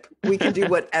this ship. We can do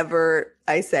whatever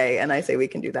I say, and I say we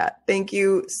can do that. Thank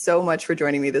you so much for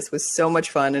joining me. This was so much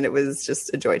fun, and it was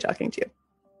just a joy talking to you.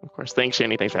 Of course. Thanks,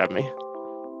 Shani. Thanks for having me.